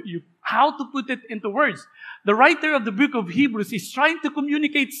writer. How to put it into words. The writer of the book of Hebrews is trying to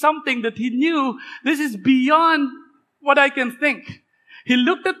communicate something that he knew this is beyond what I can think. He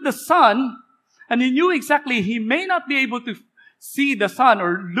looked at the sun and he knew exactly he may not be able to see the sun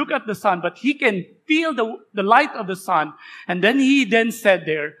or look at the sun, but he can feel the light of the sun. And then he said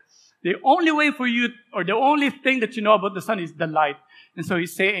there, the only way for you, or the only thing that you know about the sun is the light. And so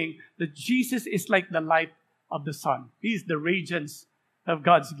he's saying that Jesus is like the light of the sun. He is the radiance of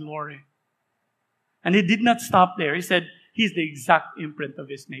God's glory. And he did not stop there. He said he's the exact imprint of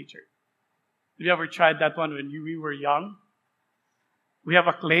his nature. Have you ever tried that one when we were young? We have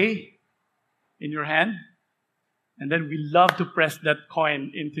a clay in your hand, and then we love to press that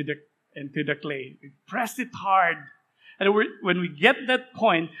coin into the clay. We press it hard. And when we get that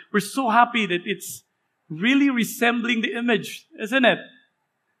coin, we're so happy that it's really resembling the image, isn't it?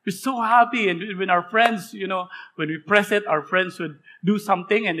 We're so happy. And when our friends, when we press it, our friends would do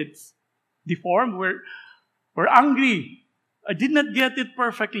something and it's deformed. We're angry. I did not get it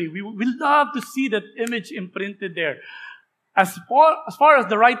perfectly. We love to see that image imprinted there. As far as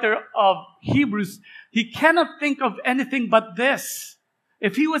the writer of Hebrews, he cannot think of anything but this.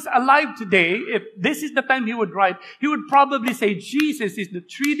 If he was alive today, if this is the time he would write, he would probably say Jesus is the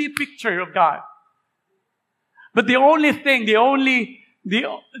 3D picture of God. But the only thing, the only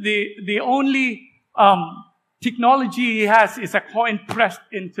technology he has is a coin pressed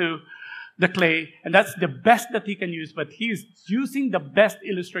into the clay, and that's the best that he can use. But he is using the best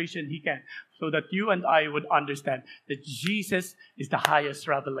illustration he can so that you and I would understand that Jesus is the highest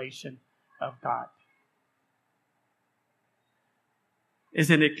revelation of God.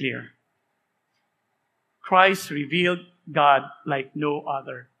 Isn't it clear? Christ revealed God like no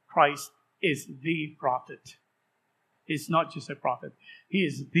other. Christ is the prophet. He's not just a prophet. He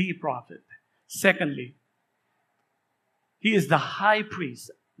is the prophet. Secondly, he is the high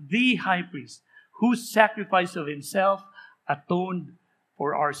priest, whose sacrifice of himself atoned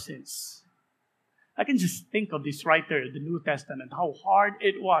for our sins. I can just think of this writer of the New Testament, how hard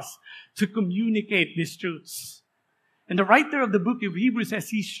it was to communicate these truths. And the writer of the book of Hebrews, as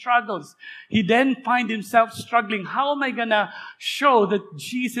he struggles, he then finds himself struggling. How am I going to show that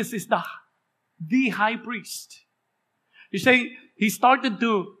Jesus is the high priest? You say, he started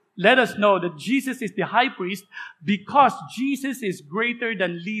to let us know that Jesus is the high priest because Jesus is greater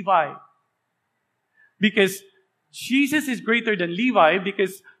than Levi. Because Jesus is greater than Levi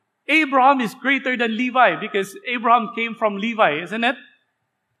because Abraham is greater than Levi because Abraham came from Levi, isn't it?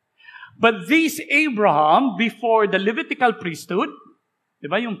 But this Abraham, before the Levitical priesthood,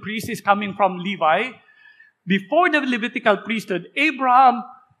 diba, yung priest is coming from Levi. Before the Levitical priesthood, Abraham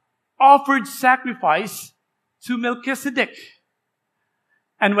offered sacrifice to Melchizedek.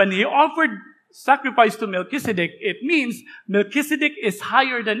 And when he offered sacrifice to Melchizedek, it means Melchizedek is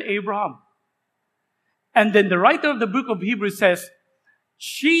higher than Abraham. And then the writer of the book of Hebrews says,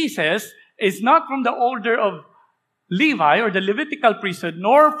 Jesus is not from the order of Levi or the Levitical priesthood,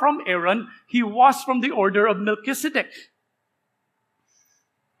 nor from Aaron. He was from the order of Melchizedek.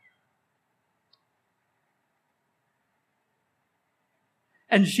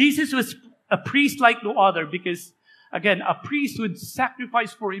 And Jesus was a priest like no other because, again, a priest would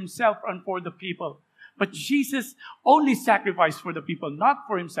sacrifice for himself and for the people. But Jesus only sacrificed for the people, not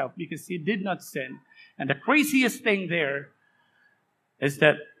for himself, because he did not sin. And the craziest thing there is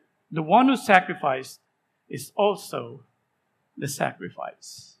that the one who sacrificed is also the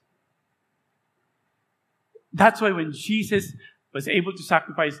sacrifice. That's why when Jesus was able to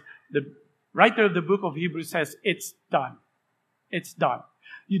sacrifice, the writer of the book of Hebrews says, it's done. It's done.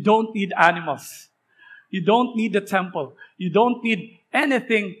 You don't need animals. You don't need the temple. You don't need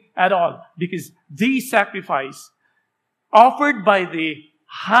anything at all because the sacrifice offered by the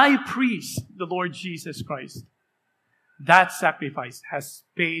high priest, the Lord Jesus Christ, that sacrifice has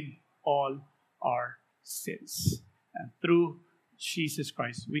paid all our sins. And through Jesus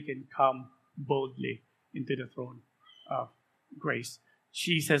Christ, we can come boldly into the throne of grace.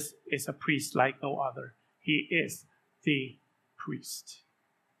 Jesus is a priest like no other. He is the priest.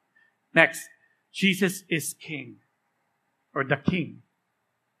 Next, Jesus is king, or the king.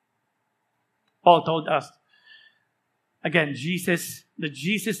 Paul told us, again, Jesus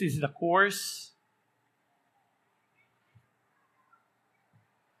is the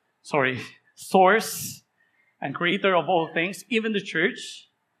source and creator of all things, even the church.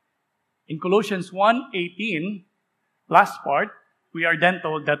 In Colossians 1:18, last part, we are then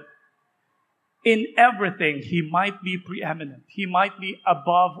told that in everything, He might be preeminent. He might be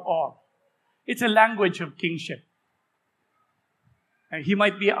above all. It's a language of kingship. And He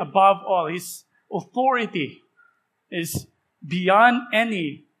might be above all. His authority is beyond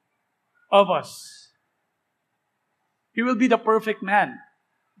any of us. He will be the perfect man.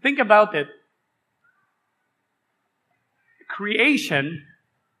 Think about it. Creation,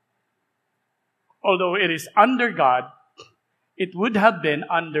 although it is under God, it would have been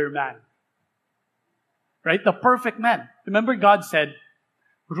under man. Right? The perfect man. Remember, God said,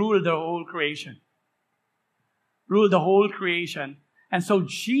 rule the whole creation. Rule the whole creation. And so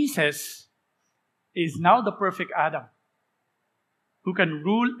Jesus is now the perfect Adam, who can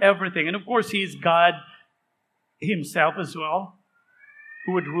rule everything. And of course, He is God Himself as well,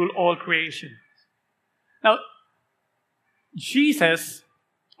 who would rule all creation. Now, Jesus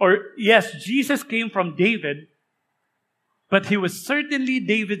came from David, but He was certainly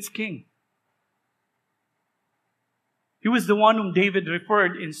David's king. He was the one whom David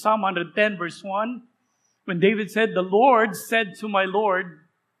referred in Psalm 110 verse 1, when David said, "The Lord said to my Lord,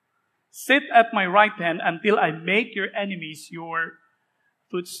 sit at my right hand until I make your enemies your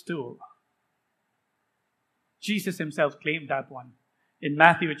footstool." Jesus Himself claimed that one. In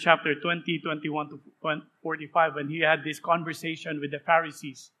Matthew chapter 20, 21 to 45, when He had this conversation with the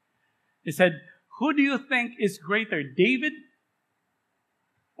Pharisees, He said, "Who do you think is greater, David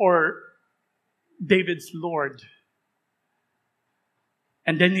or David's Lord?"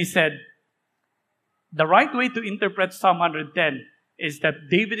 And then He said, the right way to interpret Psalm 110 is that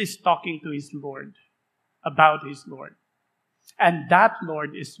David is talking to his Lord, about his Lord. And that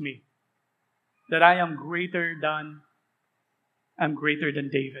Lord is me. That I'm greater than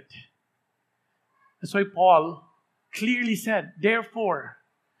David. That's why Paul clearly said, Therefore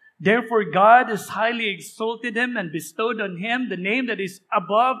God has highly exalted Him and bestowed on Him the name that is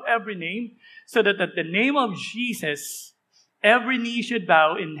above every name, so that at the name of Jesus, every knee should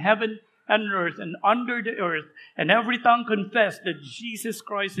bow in heaven and earth and under the earth, and every tongue confess that Jesus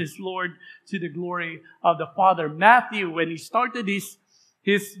Christ is Lord, to the glory of the Father. Matthew, when he started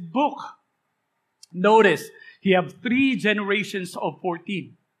his book, notice, he have 3 generations of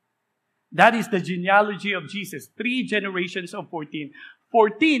 14. That is the genealogy of Jesus. 3 generations of 14.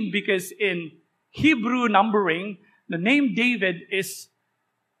 14 because in Hebrew numbering, the name David is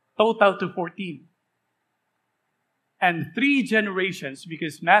total to 14. And 3 generations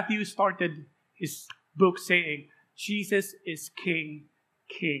because Matthew started his book saying, Jesus is King,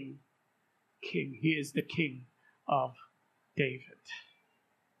 King, King. He is the King of David.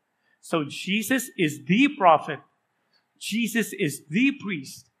 So Jesus is the prophet. Jesus is the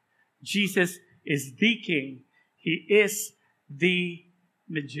priest. Jesus is the king. He is the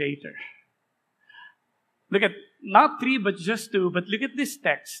mediator. Look at, not 3 but just 2, but look at this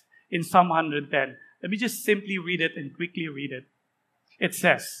text in Psalm 110. Let me just simply read it and quickly read it. It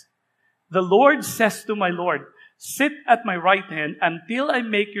says, "The Lord says to my Lord, sit at my right hand until I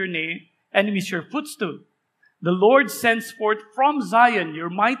make your enemies your footstool. The Lord sends forth from Zion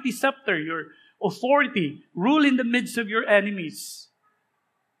your mighty scepter, your authority. Rule in the midst of your enemies."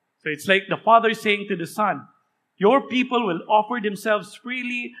 So it's like the Father saying to the Son, your people will offer themselves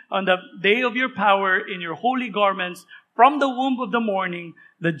freely on the day of your power in your holy garments. From the womb of the morning,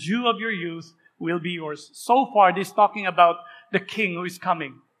 the dew of your youth will be yours. So far, this is talking about the King who is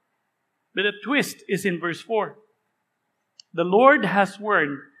coming. But the twist is in verse 4. The Lord has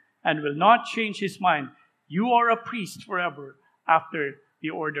sworn and will not change His mind. You are a priest forever after the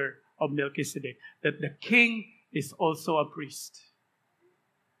order of Melchizedek. That the King is also a priest.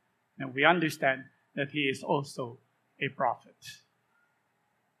 And we understand that He is also a prophet.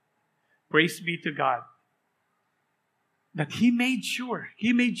 Praise be to God. That He made sure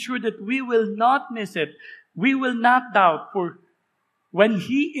that we will not miss it. We will not doubt. For when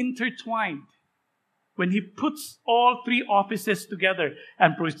He intertwined, when He puts all 3 offices together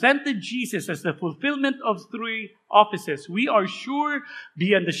and presented Jesus as the fulfillment of 3 offices, we are sure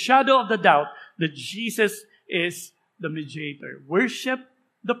beyond the shadow of the doubt that Jesus is the mediator. Worship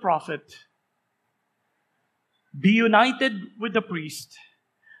the prophet. Be united with the priest.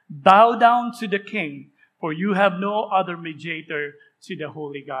 Bow down to the King. For you have no other mediator to the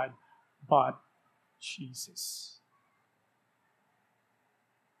holy God but Jesus.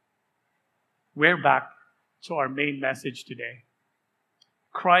 We're back to our main message today.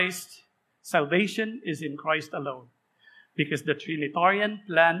 Christ, salvation is in Christ alone. Because the Trinitarian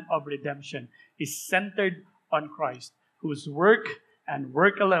plan of redemption is centered on Christ, whose work and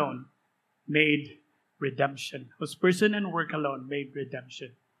work alone made redemption. Whose person and work alone made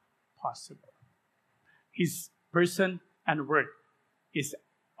redemption possible. His person and work is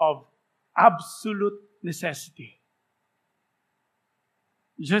of absolute necessity.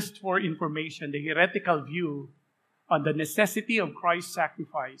 Just for information, the heretical view on the necessity of Christ's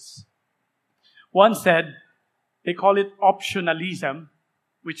sacrifice. One said, they call it optionalism,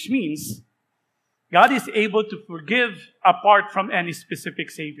 which means God is able to forgive apart from any specific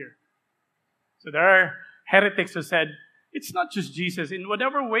Savior. So there are heretics who said, it's not just Jesus. In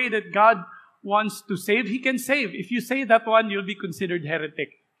whatever way that God wants to save, He can save. If you say that one, you'll be considered heretic.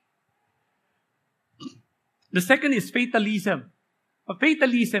 The second is fatalism.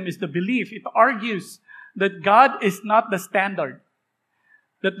 Fatalism is the belief. It argues that God is not the standard.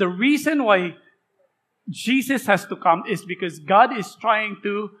 That the reason why Jesus has to come is because God is trying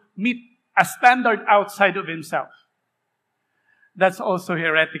to meet a standard outside of Himself. That's also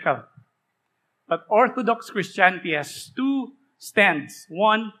heretical. But Orthodox Christianity has two stands.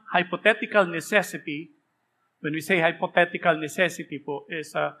 One, hypothetical necessity. When we say hypothetical necessity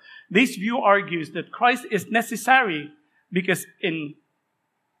is this view argues that Christ is necessary because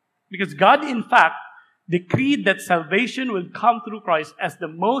God, in fact, decreed that salvation will come through Christ as the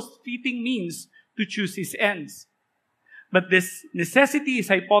most fitting means to choose His ends. But this necessity is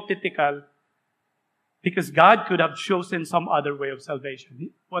hypothetical because God could have chosen some other way of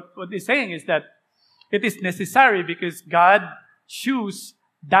salvation. What he's saying is that it is necessary because God chose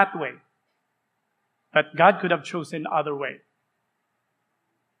that way. But God could have chosen other way.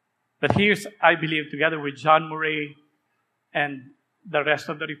 But here's, I believe, together with John Murray and the rest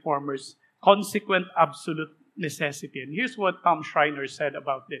of the reformers, consequent absolute necessity. And here's what Tom Schreiner said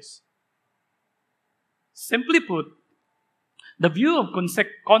about this. Simply put, the view of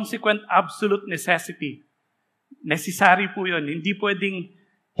consequent absolute necessity, necessary po yun, hindi pwedeng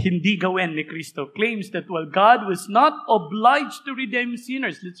hindi gawin ni Kristo, claims that while God was not obliged to redeem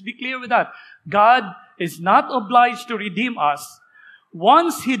sinners, let's be clear with that, God is not obliged to redeem us.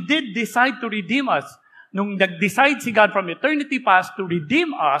 Once He did decide to redeem us, nung nag-decide si God from eternity past to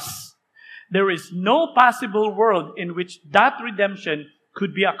redeem us, there is no possible world in which that redemption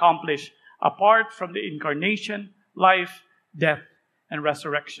could be accomplished apart from the incarnation, life, death, and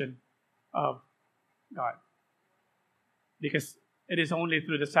resurrection of God. Because it is only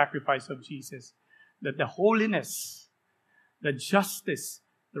through the sacrifice of Jesus that the holiness, the justice,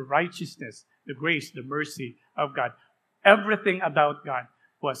 the righteousness, the grace, the mercy of God, everything about God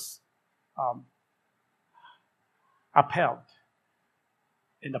was upheld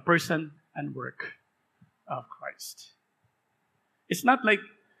in the person and work of Christ. It's not like,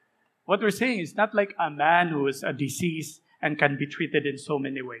 what we're saying is not like a man who is a disease and can be treated in so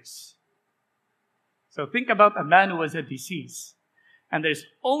many ways. So think about a man who has a disease. And there's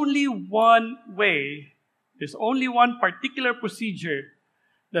only one way, there's only one particular procedure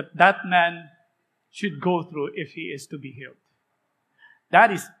that that man should go through if he is to be healed.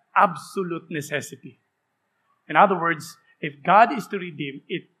 That is absolute necessity. In other words, if God is to redeem,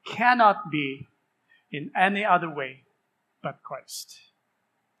 it cannot be in any other way but Christ.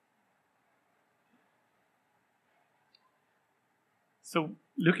 So,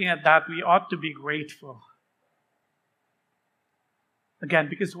 looking at that, we ought to be grateful. Again,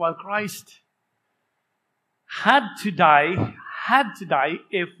 because while Christ had to die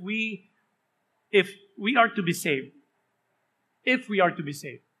if we are to be saved. If we are to be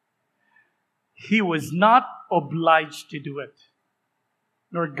saved. He was not obliged to do it.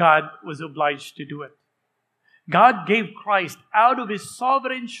 Nor God was obliged to do it. God gave Christ out of His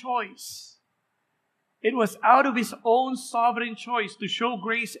sovereign choice. It was out of His own sovereign choice to show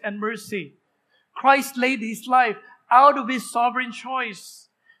grace and mercy. Christ laid His life out of His sovereign choice.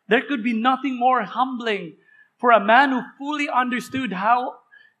 There could be nothing more humbling for a man who fully understood how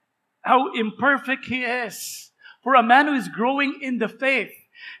imperfect he is. For a man who is growing in the faith.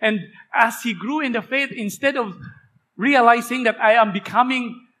 And as he grew in the faith, instead of realizing that I am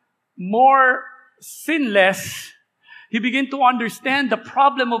becoming more sinless, he began to understand the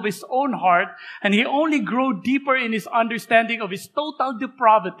problem of his own heart, and he only grew deeper in his understanding of his total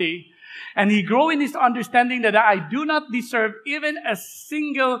depravity. And he grew in his understanding that I do not deserve even a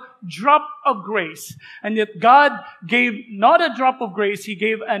single drop of grace. And yet God gave not a drop of grace, He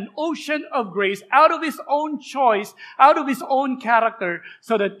gave an ocean of grace out of His own choice, out of His own character,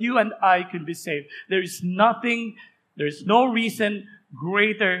 so that you and I could be saved. There is no reason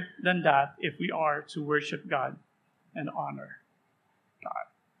greater than that if we are to worship God and honor God.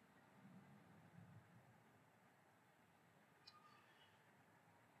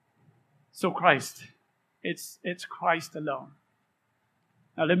 So Christ, it's Christ alone.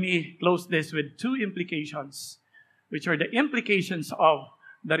 Now let me close this with two implications, which are the implications of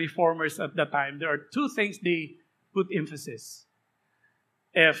the reformers at the time. There are two things they put emphasis.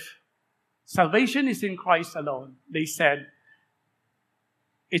 If salvation is in Christ alone, they said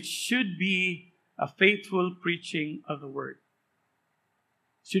it should be a faithful preaching of the word.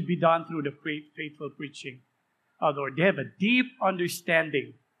 It should be done through the faithful preaching of the word. They have a deep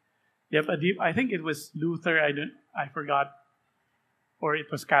understanding. They have a deep, I think it was Luther, I forgot, or it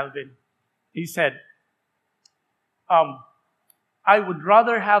was Calvin. He said, I would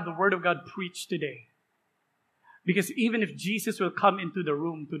rather have the word of God preached today. Because even if Jesus will come into the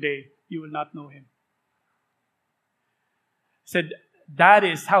room today, you will not know him. He said, that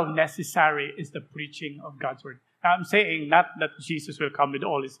is how necessary is the preaching of God's word. Now, I'm saying not that Jesus will come with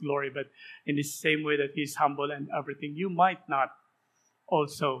all his glory, but in the same way that he's humble and everything, you might not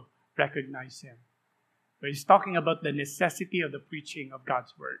also recognize him. But he's talking about the necessity of the preaching of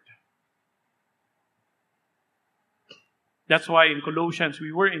God's word. That's why in Colossians,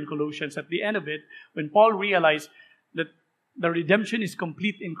 we were in Colossians at the end of it, when Paul realized that the redemption is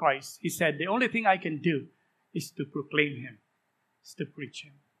complete in Christ, he said, the only thing I can do is to proclaim him, is to preach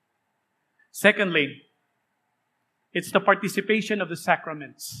him. Secondly, it's the participation of the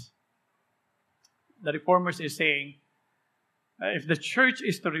sacraments. The Reformers is saying, if the church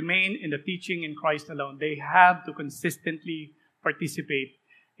is to remain in the teaching in Christ alone, they have to consistently participate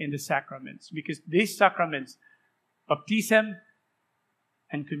in the sacraments. Because these sacraments, baptism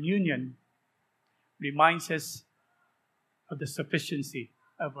and communion, reminds us of the sufficiency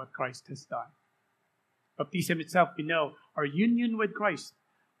of what Christ has done. Baptism itself, we know, our union with Christ.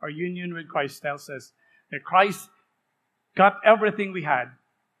 Our union with Christ tells us that Christ got everything we had,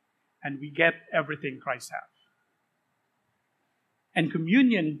 and we get everything Christ has. And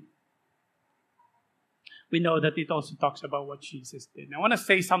communion, we know that it also talks about what Jesus did. I want to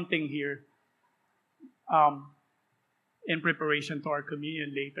say something here in preparation to our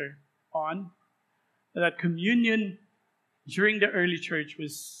communion later on, that communion during the early church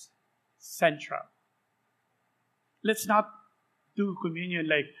was central. Let's not do communion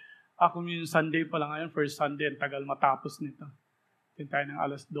like, communion Sunday pa lang ngayon, first Sunday, ang tagal matapos nito. Tayo ng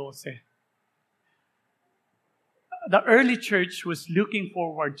alas 12. The early church was looking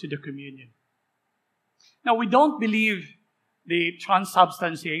forward to the communion. Now, we don't believe the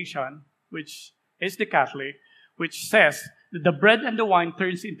transubstantiation, which is the Catholic, which says that the bread and the wine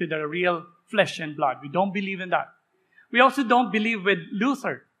turns into the real flesh and blood. We don't believe in that. We also don't believe with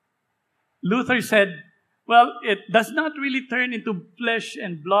Luther. Luther said, well, it does not really turn into flesh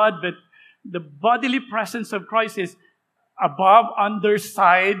and blood, but the bodily presence of Christ is above,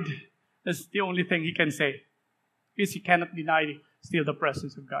 underside. That's the only thing he can say. Because he cannot deny still the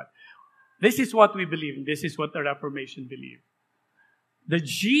presence of God. This is what we believe, and this is what the Reformation believed. The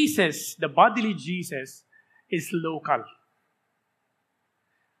Jesus, the bodily Jesus, is local.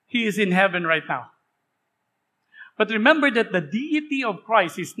 He is in heaven right now. But remember that the deity of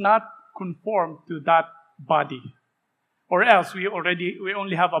Christ is not conformed to that body. Or else we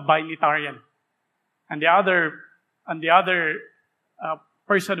only have a binitarian. And the other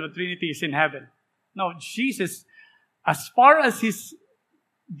person of the Trinity is in heaven. No, Jesus, as far as his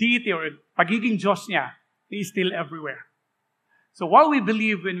deity or pagiging Diyos niya, he is still everywhere. So what we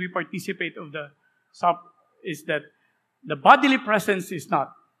believe when we participate of the supper is that the bodily presence is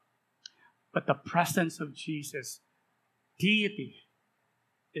not, but the presence of Jesus, deity,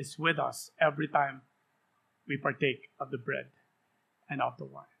 is with us every time we partake of the bread and of the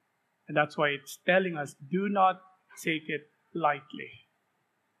wine. And that's why it's telling us, do not take it lightly.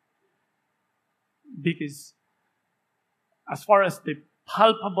 Because as far as the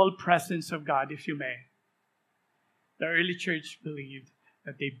palpable presence of God, if you may, the early church believed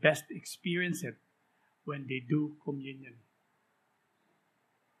that they best experience it when they do communion.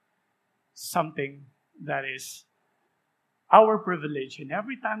 Something that is our privilege. And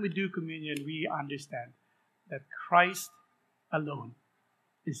every time we do communion, we understand that Christ alone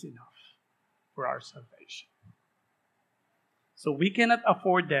is enough for our salvation. So we cannot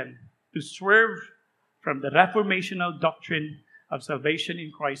afford then to swerve from the reformational doctrine of salvation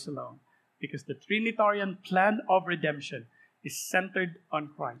in Christ alone, because the Trinitarian plan of redemption is centered on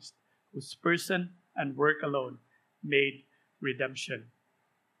Christ, whose person and work alone made redemption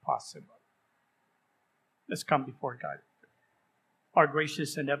possible. Let's come before God. Our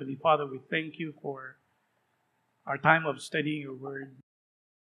gracious and heavenly Father, we thank you for our time of studying your word.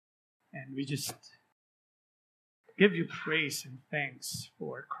 And we just give you praise and thanks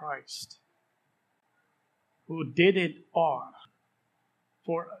for Christ, who did it all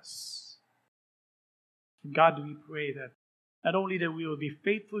for us. God, we pray that not only that we will be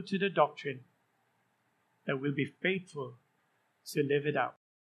faithful to the doctrine, that we'll be faithful to live it out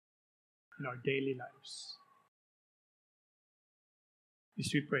in our daily lives.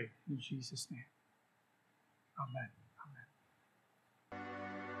 This we pray in Jesus' name. Amen.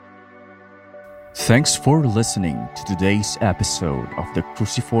 Thanks for listening to today's episode of the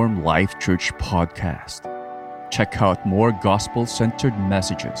Cruciform Life Church podcast. Check out more gospel-centered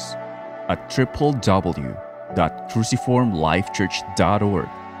messages at www.cruciformlifechurch.org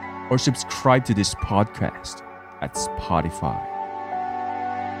or subscribe to this podcast at Spotify.